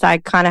friends, I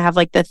kind of have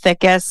like the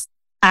thickest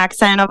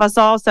accent of us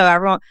all. So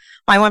everyone,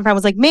 my one friend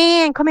was like,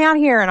 man, come out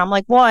here. And I'm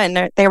like, what?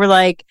 And they were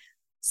like,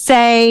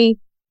 say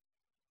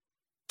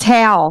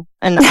towel.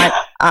 And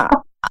I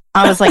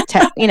was like,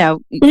 you know,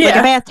 like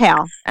a bath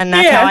towel. And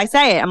that's how I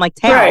say it. I'm like,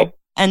 towel. Right.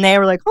 And they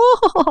were like,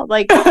 oh,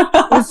 like,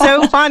 it was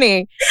so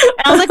funny. And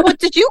I was like, what,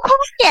 did you call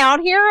me out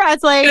here? I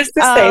was like, just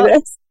to say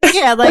this.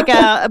 Yeah, like,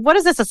 what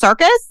is this, a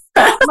circus?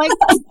 I'm like,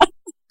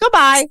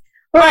 goodbye.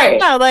 Right.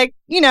 No, like,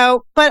 you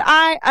know, but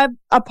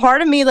a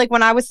part of me, like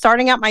when I was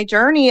starting out my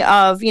journey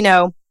of, you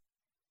know,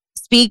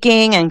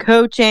 speaking and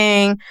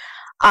coaching,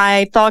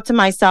 I thought to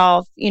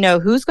myself, you know,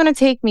 who's going to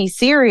take me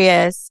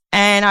serious?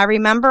 And I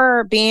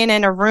remember being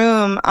in a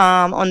room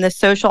on the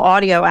social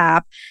audio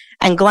app,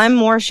 and Glenn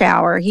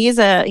Morshower, he's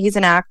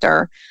an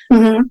actor.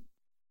 Mm-hmm.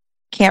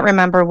 Can't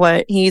remember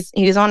what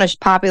he's on a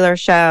popular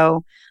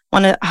show.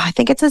 I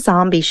think it's a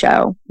zombie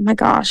show. Oh my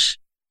gosh.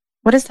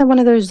 What is that? One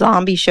of those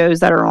zombie shows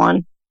that are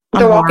on?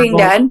 The Walking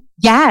Dead?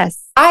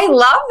 Yes. I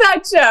love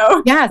that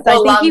show. Yes. I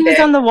think he was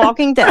on The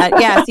Walking Dead.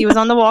 Yes, he was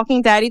on The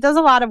Walking Dead. He does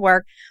a lot of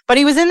work, but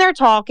he was in there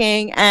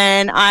talking,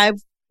 and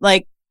I've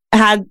like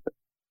had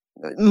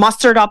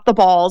mustered up the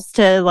balls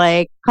to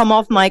like come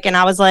off mic, and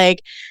I was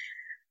like,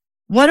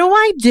 what do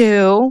I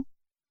do?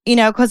 You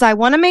know, because I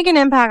want to make an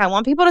impact. I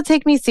want people to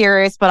take me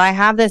serious, but I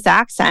have this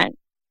accent.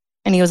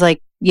 And he was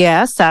like,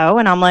 yeah, so.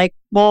 And I'm like,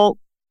 well,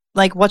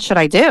 like, what should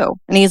I do?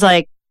 And he's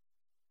like,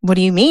 what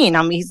do you mean?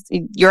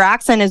 Your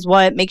accent is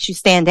what makes you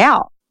stand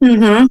out.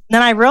 Mm-hmm.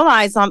 Then I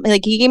realized,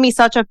 like, he gave me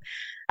such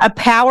a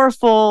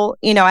powerful,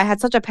 you know, I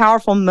had such a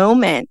powerful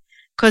moment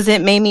because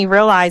it made me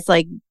realize,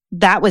 like,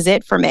 that was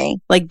it for me.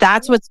 Like,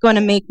 that's what's going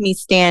to make me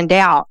stand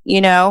out, you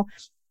know?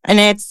 And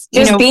it's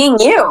just being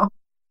you.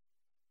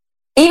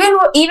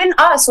 Even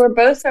us, we're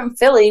both from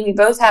Philly. We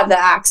both have the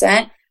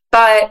accent,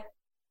 but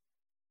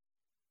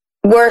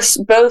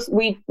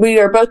we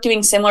are both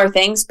doing similar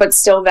things, but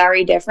still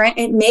very different.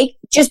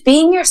 Just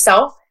being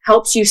yourself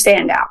helps you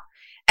stand out.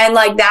 And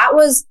like,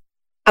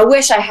 I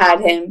wish I had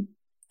him.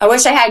 I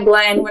wish I had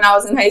Glenn when I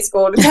was in high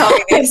school to tell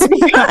me this.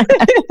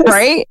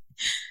 Right?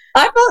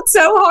 I felt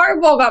so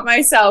horrible about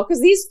myself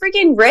because these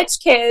freaking rich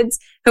kids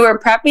who are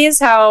preppy as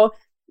hell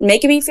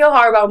making me feel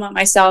horrible about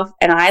myself,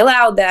 and I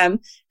allowed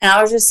them. And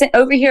I was just sitting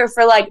over here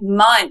for like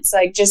months,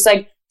 like just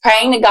like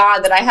praying to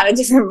God that I had a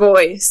different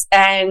voice.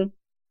 And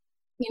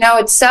you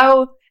know,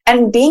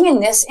 and being in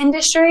this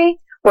industry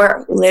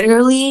where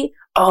literally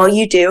all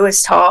you do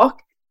is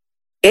talk,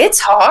 it's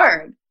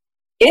hard.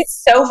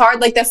 It's so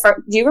hard. Like do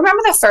you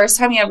remember the first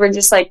time you ever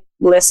just like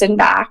listened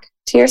back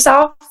to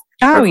yourself?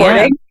 Oh,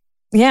 recording?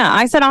 Yeah.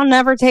 I said, I'll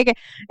never take it.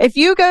 If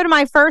you go to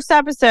my first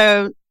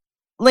episode,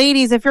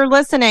 ladies, if you're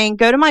listening,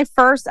 go to my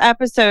first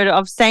episode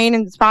of Sane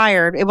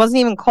Inspired. It wasn't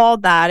even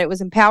called that. It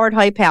was Empowered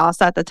Hype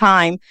House at the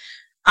time.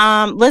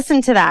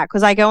 Listen to that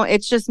because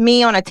it's just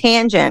me on a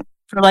tangent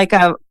for like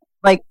a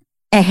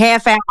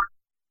half hour,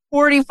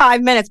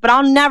 45 minutes, but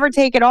I'll never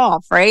take it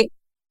off, right?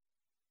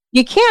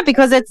 You can't,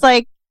 because it's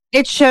like,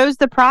 it shows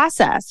the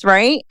process,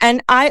 right?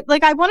 And I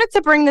wanted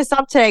to bring this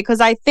up today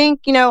because I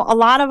think, you know, a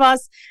lot of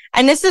us,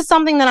 and this is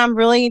something that I'm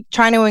really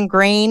trying to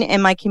ingrain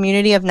in my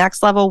community of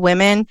next level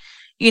women,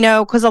 you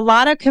know, because a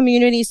lot of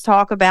communities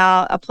talk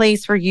about a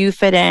place where you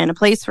fit in, a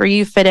place where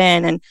you fit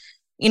in. And,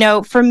 you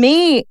know, for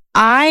me,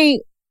 I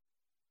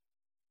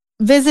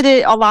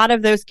visited a lot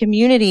of those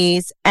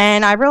communities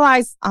and I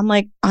realized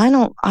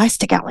I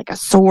stick out like a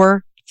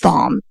sore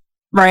thumb,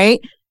 right?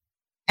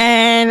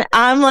 And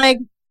I'm like,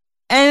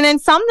 and then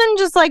something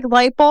just like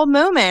light bulb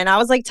moment. I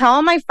was like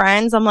telling my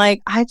friends, I'm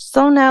like, I just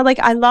don't know. Like,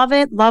 I love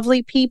it.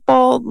 Lovely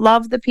people,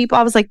 love the people.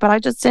 I was like, but I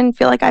just didn't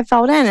feel like I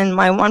felt in. And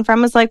my one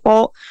friend was like,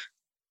 well,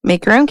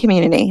 make your own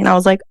community. And I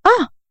was like,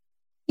 oh,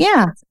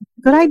 yeah,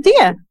 good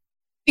idea.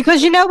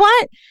 Because you know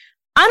what?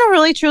 I don't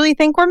really truly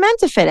think we're meant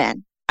to fit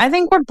in. I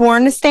think we're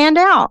born to stand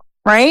out,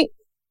 right?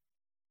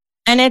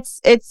 And it's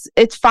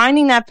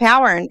finding that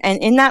power.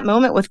 And in that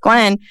moment with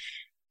Glenn,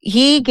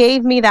 he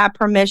gave me that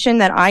permission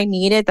that I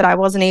needed, that I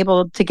wasn't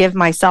able to give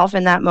myself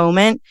in that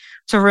moment,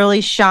 to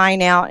really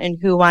shine out in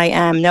who I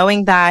am,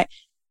 knowing that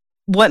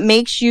what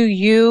makes you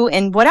you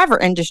in whatever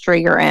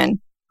industry you're in,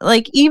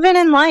 like even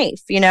in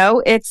life,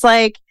 it's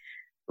like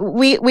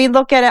we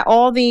look at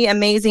all the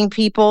amazing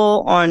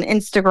people on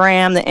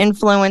Instagram, the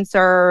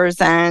influencers,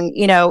 and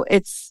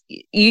it's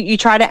you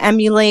try to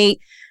emulate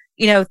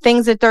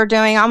things that they're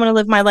doing. I'm going to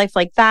live my life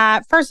like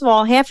that. First of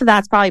all, half of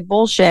that's probably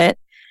bullshit.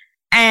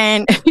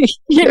 And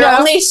you're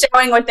only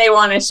showing what they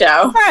want to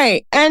show.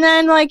 Right. And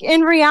then like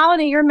in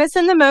reality, you're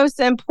missing the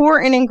most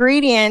important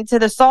ingredient to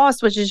the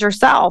sauce, which is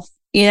yourself,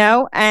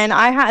 and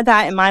I had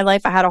that in my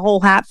life. I had a whole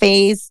hat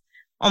phase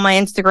on my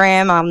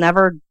Instagram. I'll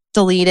never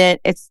delete it.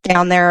 It's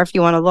down there if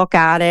you want to look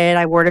at it.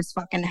 I wore this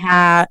fucking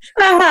hat.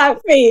 A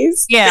hat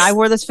phase. Yeah, I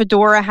wore this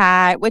fedora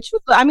hat, which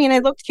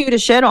it looked cute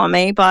as shit on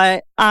me,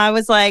 but I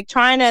was like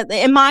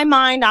in my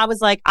mind, I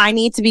was like, I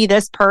need to be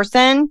this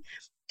person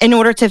in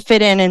order to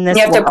fit in this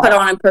You have world. to put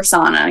on a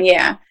persona.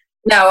 Yeah.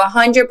 No,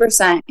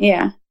 100%.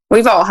 Yeah.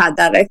 We've all had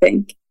that, I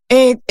think.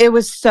 It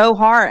was so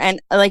hard. And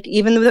like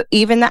even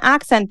the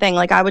accent thing,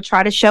 like I would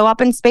try to show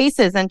up in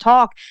spaces and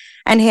talk,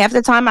 and half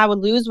the time I would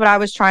lose what I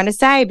was trying to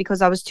say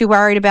because I was too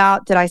worried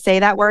about, did I say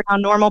that word how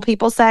normal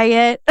people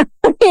say it? No,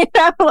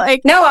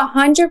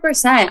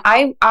 100%.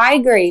 I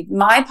agree.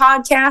 My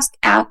podcast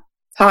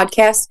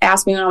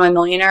Ask Me When I'm a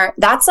Millionaire,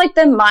 that's like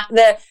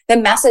the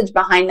message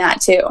behind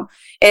that too,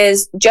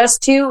 is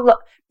just to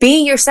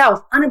be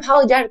yourself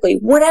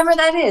unapologetically, whatever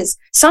that is.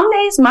 Some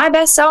days my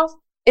best self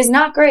is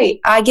not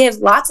great. I give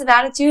lots of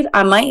attitude.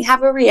 I might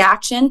have a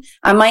reaction.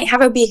 I might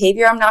have a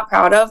behavior I'm not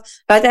proud of.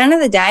 But at the end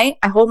of the day,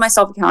 I hold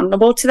myself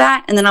accountable to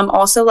that. And then I'm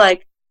also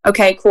like,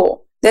 okay,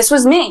 cool. This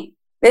was me.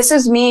 This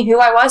is me who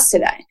I was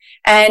today.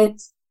 And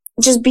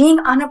just being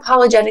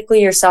unapologetically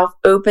yourself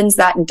opens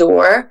that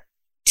door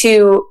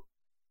to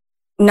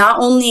not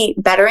only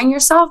bettering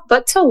yourself,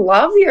 but to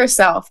love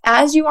yourself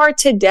as you are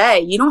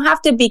today. You don't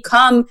have to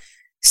become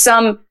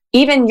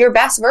even your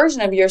best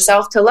version of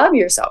yourself to love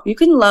yourself. You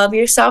can love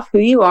yourself who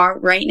you are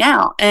right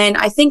now. And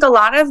I think a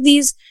lot of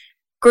these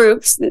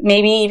groups,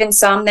 maybe even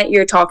some that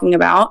you're talking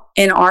about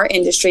in our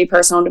industry,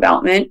 personal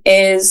development,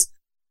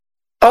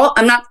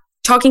 I'm not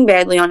talking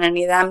badly on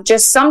any of them.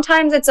 Just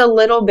sometimes it's a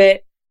little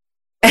bit,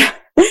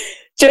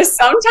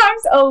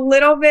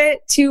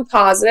 too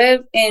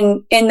positive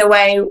in the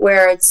way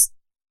where it's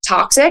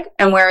toxic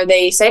and where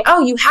they say,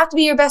 oh, you have to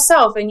be your best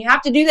self and you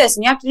have to do this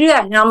and you have to do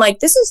that. And I'm like,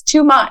 this is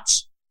too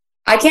much.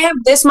 I can't have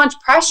this much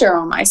pressure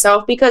on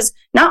myself, because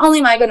not only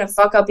am I going to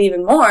fuck up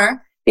even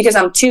more because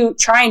I'm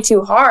trying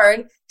too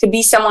hard to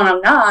be someone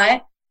I'm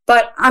not,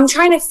 but I'm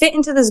trying to fit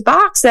into this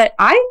box that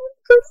I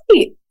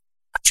create.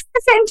 I'm trying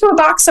to fit into a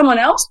box someone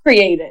else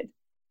created.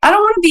 I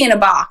don't want to be in a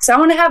box. I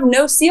want to have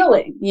no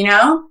ceiling,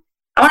 I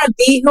want to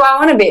be who I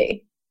want to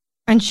be.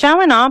 And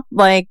showing up,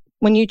 like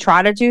when you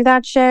try to do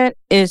that shit,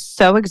 is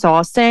so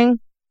exhausting.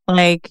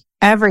 Like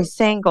every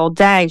single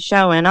day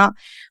showing up,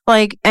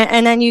 like,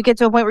 and then you get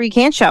to a point where you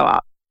can't show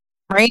up,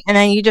 right? And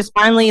then you just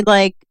finally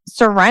like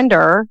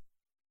surrender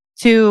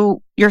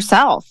to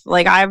yourself.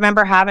 Like I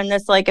remember having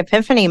this like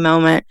epiphany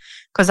moment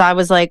because I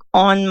was like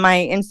on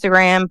my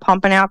Instagram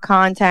pumping out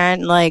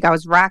content, and like I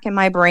was racking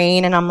my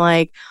brain, and I'm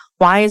like,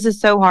 why is this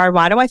so hard?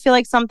 Why do I feel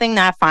like something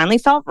that finally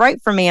felt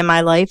right for me in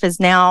my life is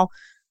now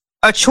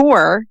a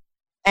chore?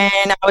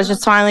 And I was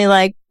just finally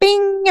like,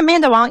 bing,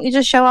 Amanda, why don't you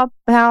just show up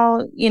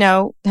how you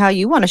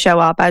want to show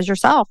up as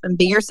yourself and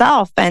be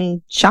yourself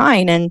and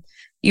shine. And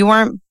you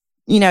weren't,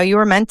 you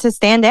were meant to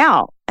stand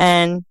out.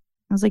 And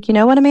I was like, you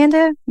know what,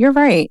 Amanda, you're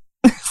right.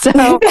 So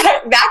that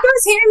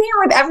goes hand in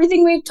hand with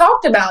everything we've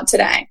talked about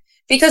today,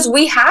 because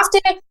we have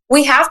to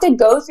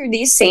go through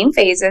these same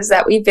phases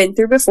that we've been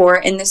through before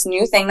in this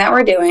new thing that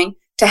we're doing,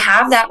 to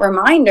have that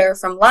reminder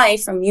from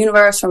life, from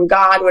universe, from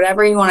God,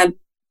 whatever you want to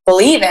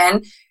believe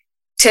in,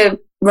 to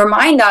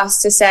remind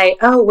us to say,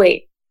 oh,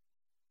 wait,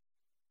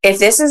 if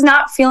this is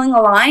not feeling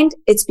aligned,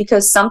 it's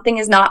because something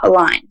is not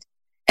aligned.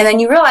 And then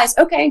you realize,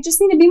 okay, I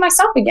just need to be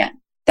myself again.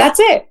 That's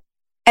it.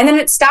 And then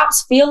it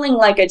stops feeling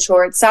like a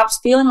chore. It stops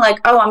feeling like,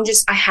 oh,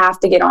 I have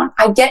to get on.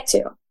 I get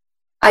to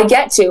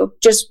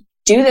just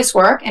do this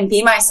work and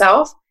be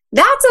myself.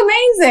 That's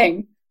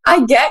amazing.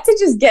 I get to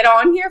just get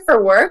on here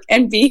for work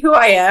and be who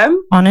I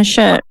am. On a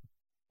shit.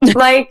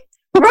 Like,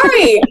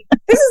 right.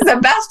 This is the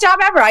best job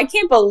ever. I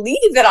can't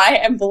believe that I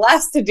am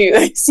blessed to do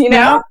this,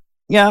 Yeah.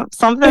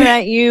 Something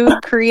that you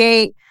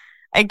create,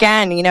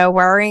 again,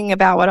 worrying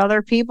about what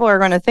other people are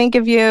going to think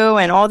of you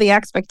and all the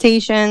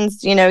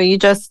expectations, you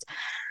just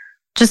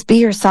be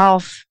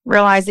yourself.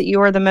 Realize that you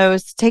are the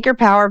most, take your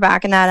power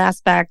back in that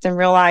aspect, and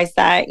realize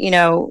that,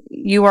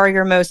 you are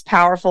your most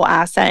powerful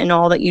asset in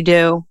all that you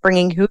do.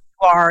 Bringing who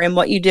you are and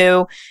what you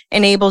do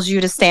enables you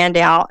to stand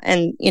out.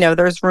 And,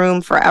 there's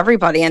room for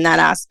everybody in that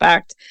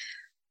aspect.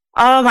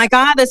 Oh my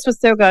God, this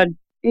was so good.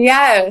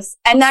 Yes.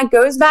 And that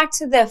goes back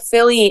to the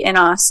Philly in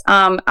us.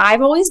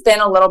 I've always been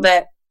a little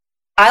bit,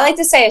 I like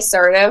to say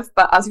assertive,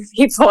 but other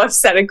people have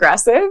said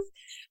aggressive.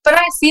 But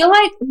I feel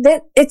like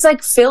that it's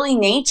like Philly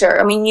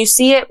nature. I mean, you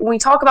see it when we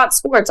talk about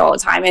sports all the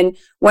time, and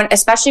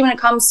especially when it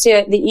comes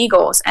to the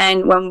Eagles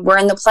and when we're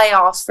in the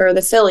playoffs for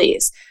the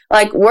Phillies,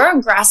 like we're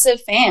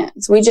aggressive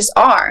fans. We just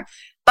are.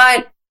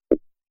 But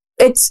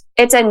it's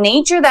a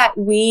nature that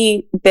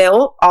we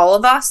built, all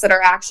of us that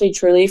are actually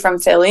truly from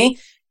Philly,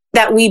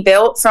 that we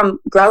built from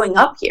growing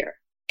up here.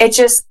 It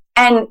just,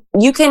 and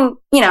you can,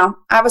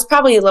 I was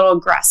probably a little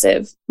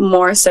aggressive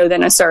more so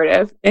than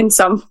assertive in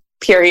some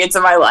periods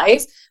of my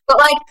life. But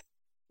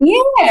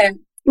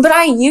but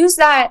I use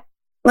that,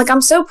 like,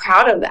 I'm so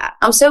proud of that.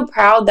 I'm so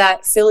proud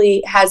that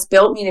Philly has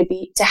built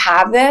me to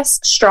have this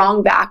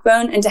strong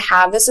backbone and to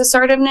have this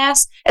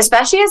assertiveness,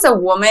 especially as a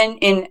woman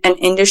in an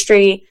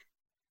industry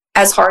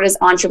as hard as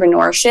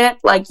entrepreneurship.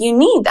 Like, you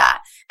need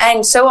that.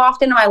 And so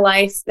often in my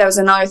life, that was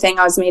another thing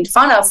I was made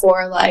fun of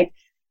for, like,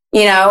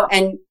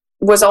 and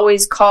was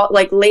always called,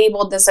 like,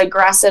 labeled this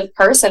aggressive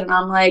person. And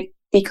I'm like,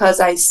 because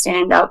I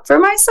stand up for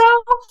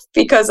myself,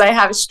 because I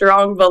have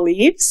strong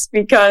beliefs,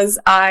 because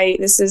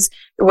this is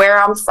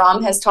where I'm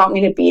from has taught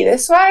me to be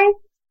this way.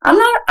 I'm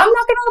not going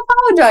to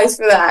apologize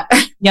for that.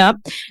 Yep.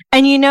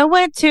 And you know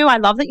what, too? I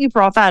love that you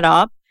brought that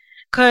up,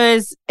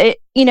 because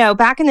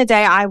back in the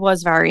day, I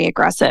was very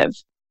aggressive,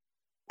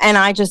 and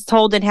I just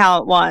told it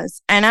how it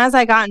was. And as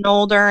I gotten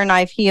older and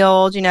I've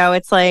healed,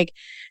 it's like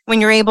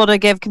when you're able to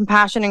give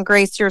compassion and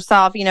grace to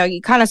yourself,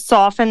 you kind of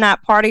soften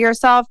that part of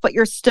yourself, but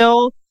you're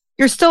still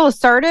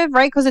assertive,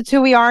 right? Because it's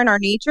who we are in our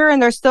nature.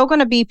 And there's still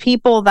going to be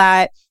people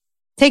that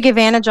take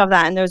advantage of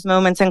that in those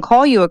moments and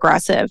call you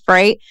aggressive,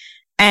 right?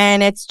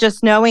 And it's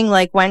just knowing,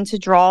 like, when to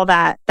draw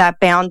that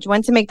bound,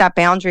 when to make that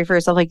boundary for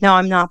yourself. Like, no,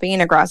 I'm not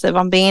being aggressive.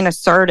 I'm being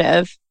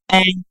assertive,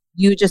 and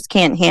you just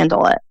can't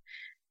handle it.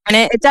 And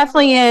it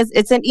definitely is.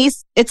 It's an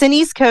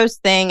East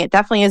Coast thing. It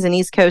definitely is an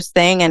East Coast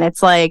thing. And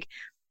it's like,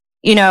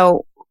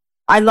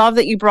 I love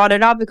that you brought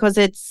it up, because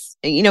it's,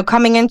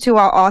 coming into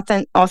our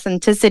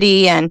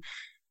authenticity and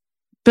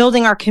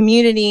building our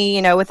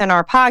community, within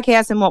our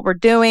podcast and what we're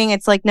doing.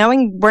 It's like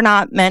knowing we're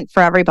not meant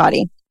for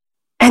everybody.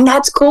 And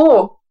that's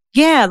cool.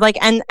 Yeah. Like,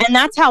 and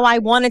that's how I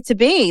want it to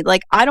be.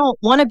 Like, I don't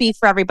want to be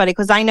for everybody,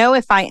 because I know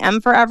if I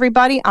am for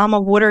everybody, I'm a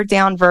watered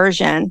down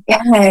version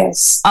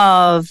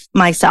of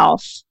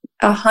myself.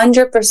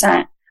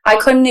 100%. I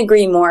couldn't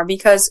agree more,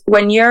 because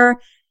when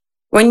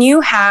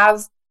you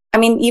have, I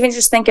mean, even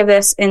just think of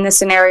this in the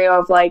scenario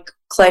of like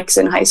cliques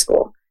in high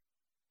school.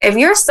 If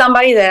you're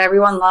somebody that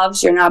everyone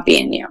loves, you're not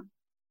being you.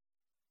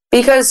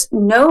 Because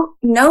no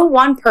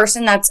one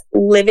person that's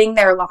living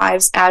their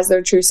lives as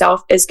their true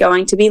self is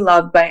going to be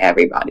loved by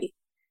everybody.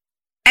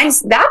 And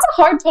that's a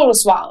hard pill to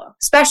swallow,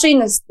 especially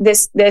in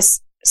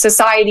this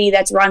society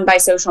that's run by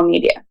social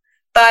media.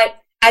 But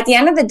at the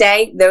end of the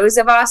day, those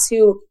of us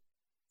who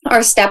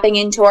are stepping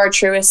into our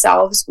truest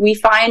selves, we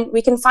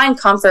can find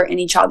comfort in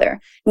each other,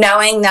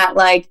 knowing that,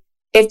 like,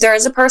 if there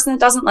is a person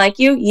that doesn't like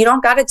you, you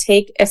don't got to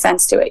take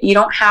offense to it. You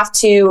don't have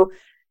to,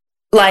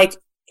 like,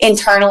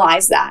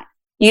 internalize that.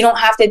 You don't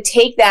have to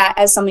take that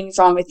as something's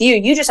wrong with you.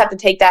 You just have to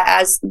take that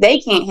as they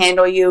can't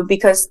handle you,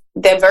 because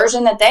the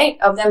version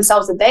of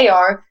themselves that they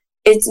are,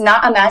 it's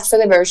not a match for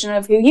the version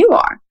of who you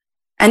are.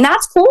 And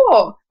that's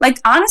cool. Like,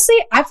 honestly,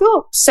 I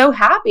feel so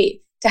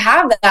happy to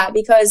have that,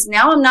 because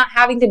now I'm not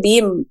having to be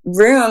in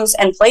rooms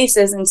and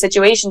places and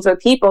situations with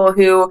people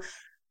who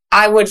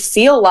I would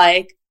feel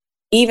like,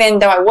 even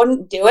though I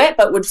wouldn't do it,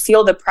 but would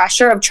feel the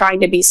pressure of trying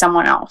to be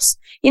someone else.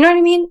 You know what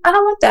I mean? I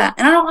don't want that.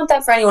 And I don't want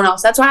that for anyone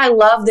else. That's why I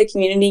love the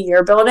community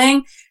you're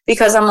building,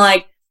 because I'm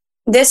like,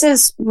 this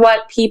is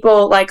what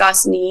people like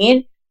us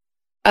need,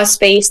 a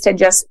space to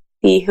just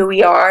be who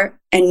we are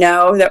and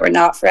know that we're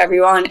not for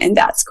everyone. And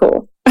that's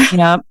cool.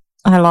 Yep.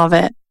 I love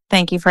it.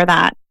 Thank you for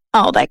that.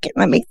 Oh, that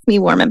makes me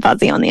warm and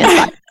fuzzy on the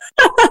inside.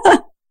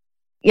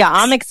 Yeah,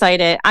 I'm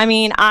excited. I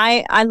mean,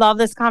 I love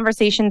this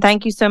conversation.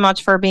 Thank you so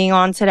much for being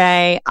on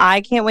today. I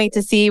can't wait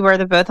to see where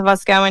the both of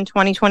us go in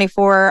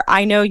 2024.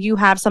 I know you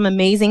have some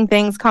amazing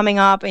things coming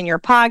up in your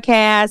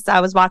podcast.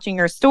 I was watching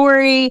your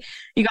story.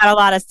 You got a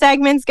lot of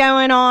segments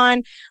going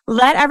on.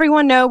 Let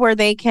everyone know where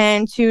they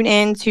can tune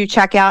in to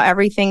check out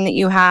everything that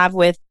you have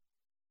with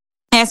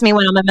Ask Me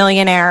When I'm a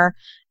Millionaire,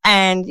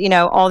 and,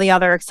 all the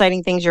other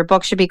exciting things. Your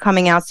book should be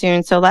coming out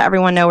soon. So let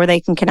everyone know where they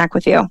can connect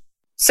with you.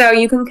 So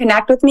you can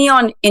connect with me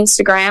on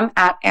Instagram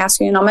at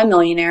Ask Me When I'm a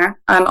Millionaire.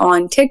 I'm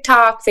on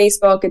TikTok,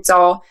 Facebook. It's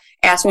all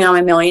Ask Me When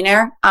I'm a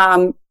Millionaire.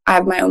 I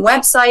have my own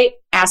website,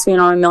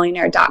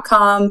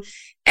 askmewhenI'mamillionaire.com.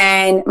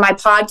 And my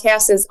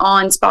podcast is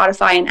on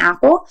Spotify and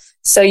Apple.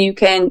 So you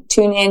can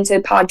tune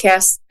into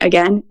podcasts,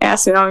 again,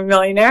 Ask Me When I'm a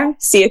Millionaire.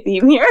 See a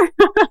theme here.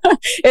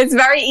 It's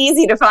very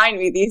easy to find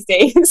me these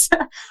days.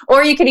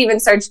 Or you could even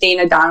search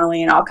Dana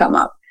Donnelly and I'll come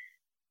up.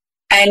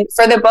 And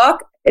for the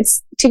book,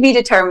 it's to be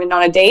determined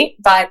on a date,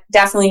 but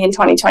definitely in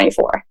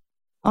 2024.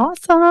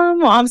 Awesome.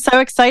 Well, I'm so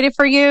excited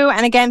for you.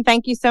 And again,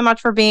 thank you so much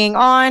for being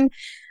on.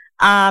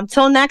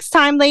 Till next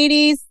time,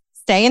 ladies,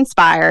 stay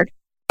inspired.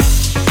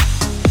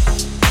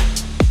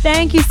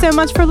 Thank you so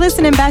much for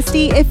listening,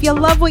 bestie. If you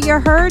love what you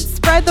heard,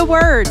 spread the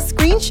word.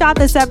 Screenshot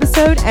this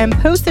episode and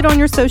post it on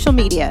your social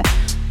media.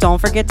 Don't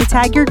forget to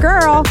tag your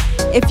girl.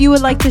 If you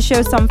would like to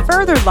show some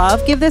further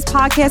love, give this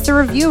podcast a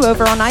review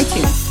over on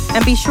iTunes.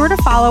 And be sure to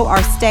follow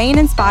our Staying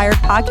Inspired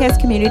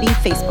Podcast Community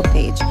Facebook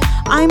page.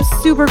 I'm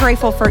super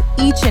grateful for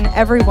each and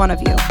every one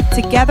of you.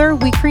 Together,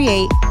 we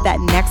create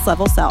that next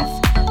level self.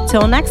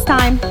 Till next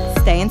time,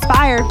 stay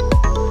inspired.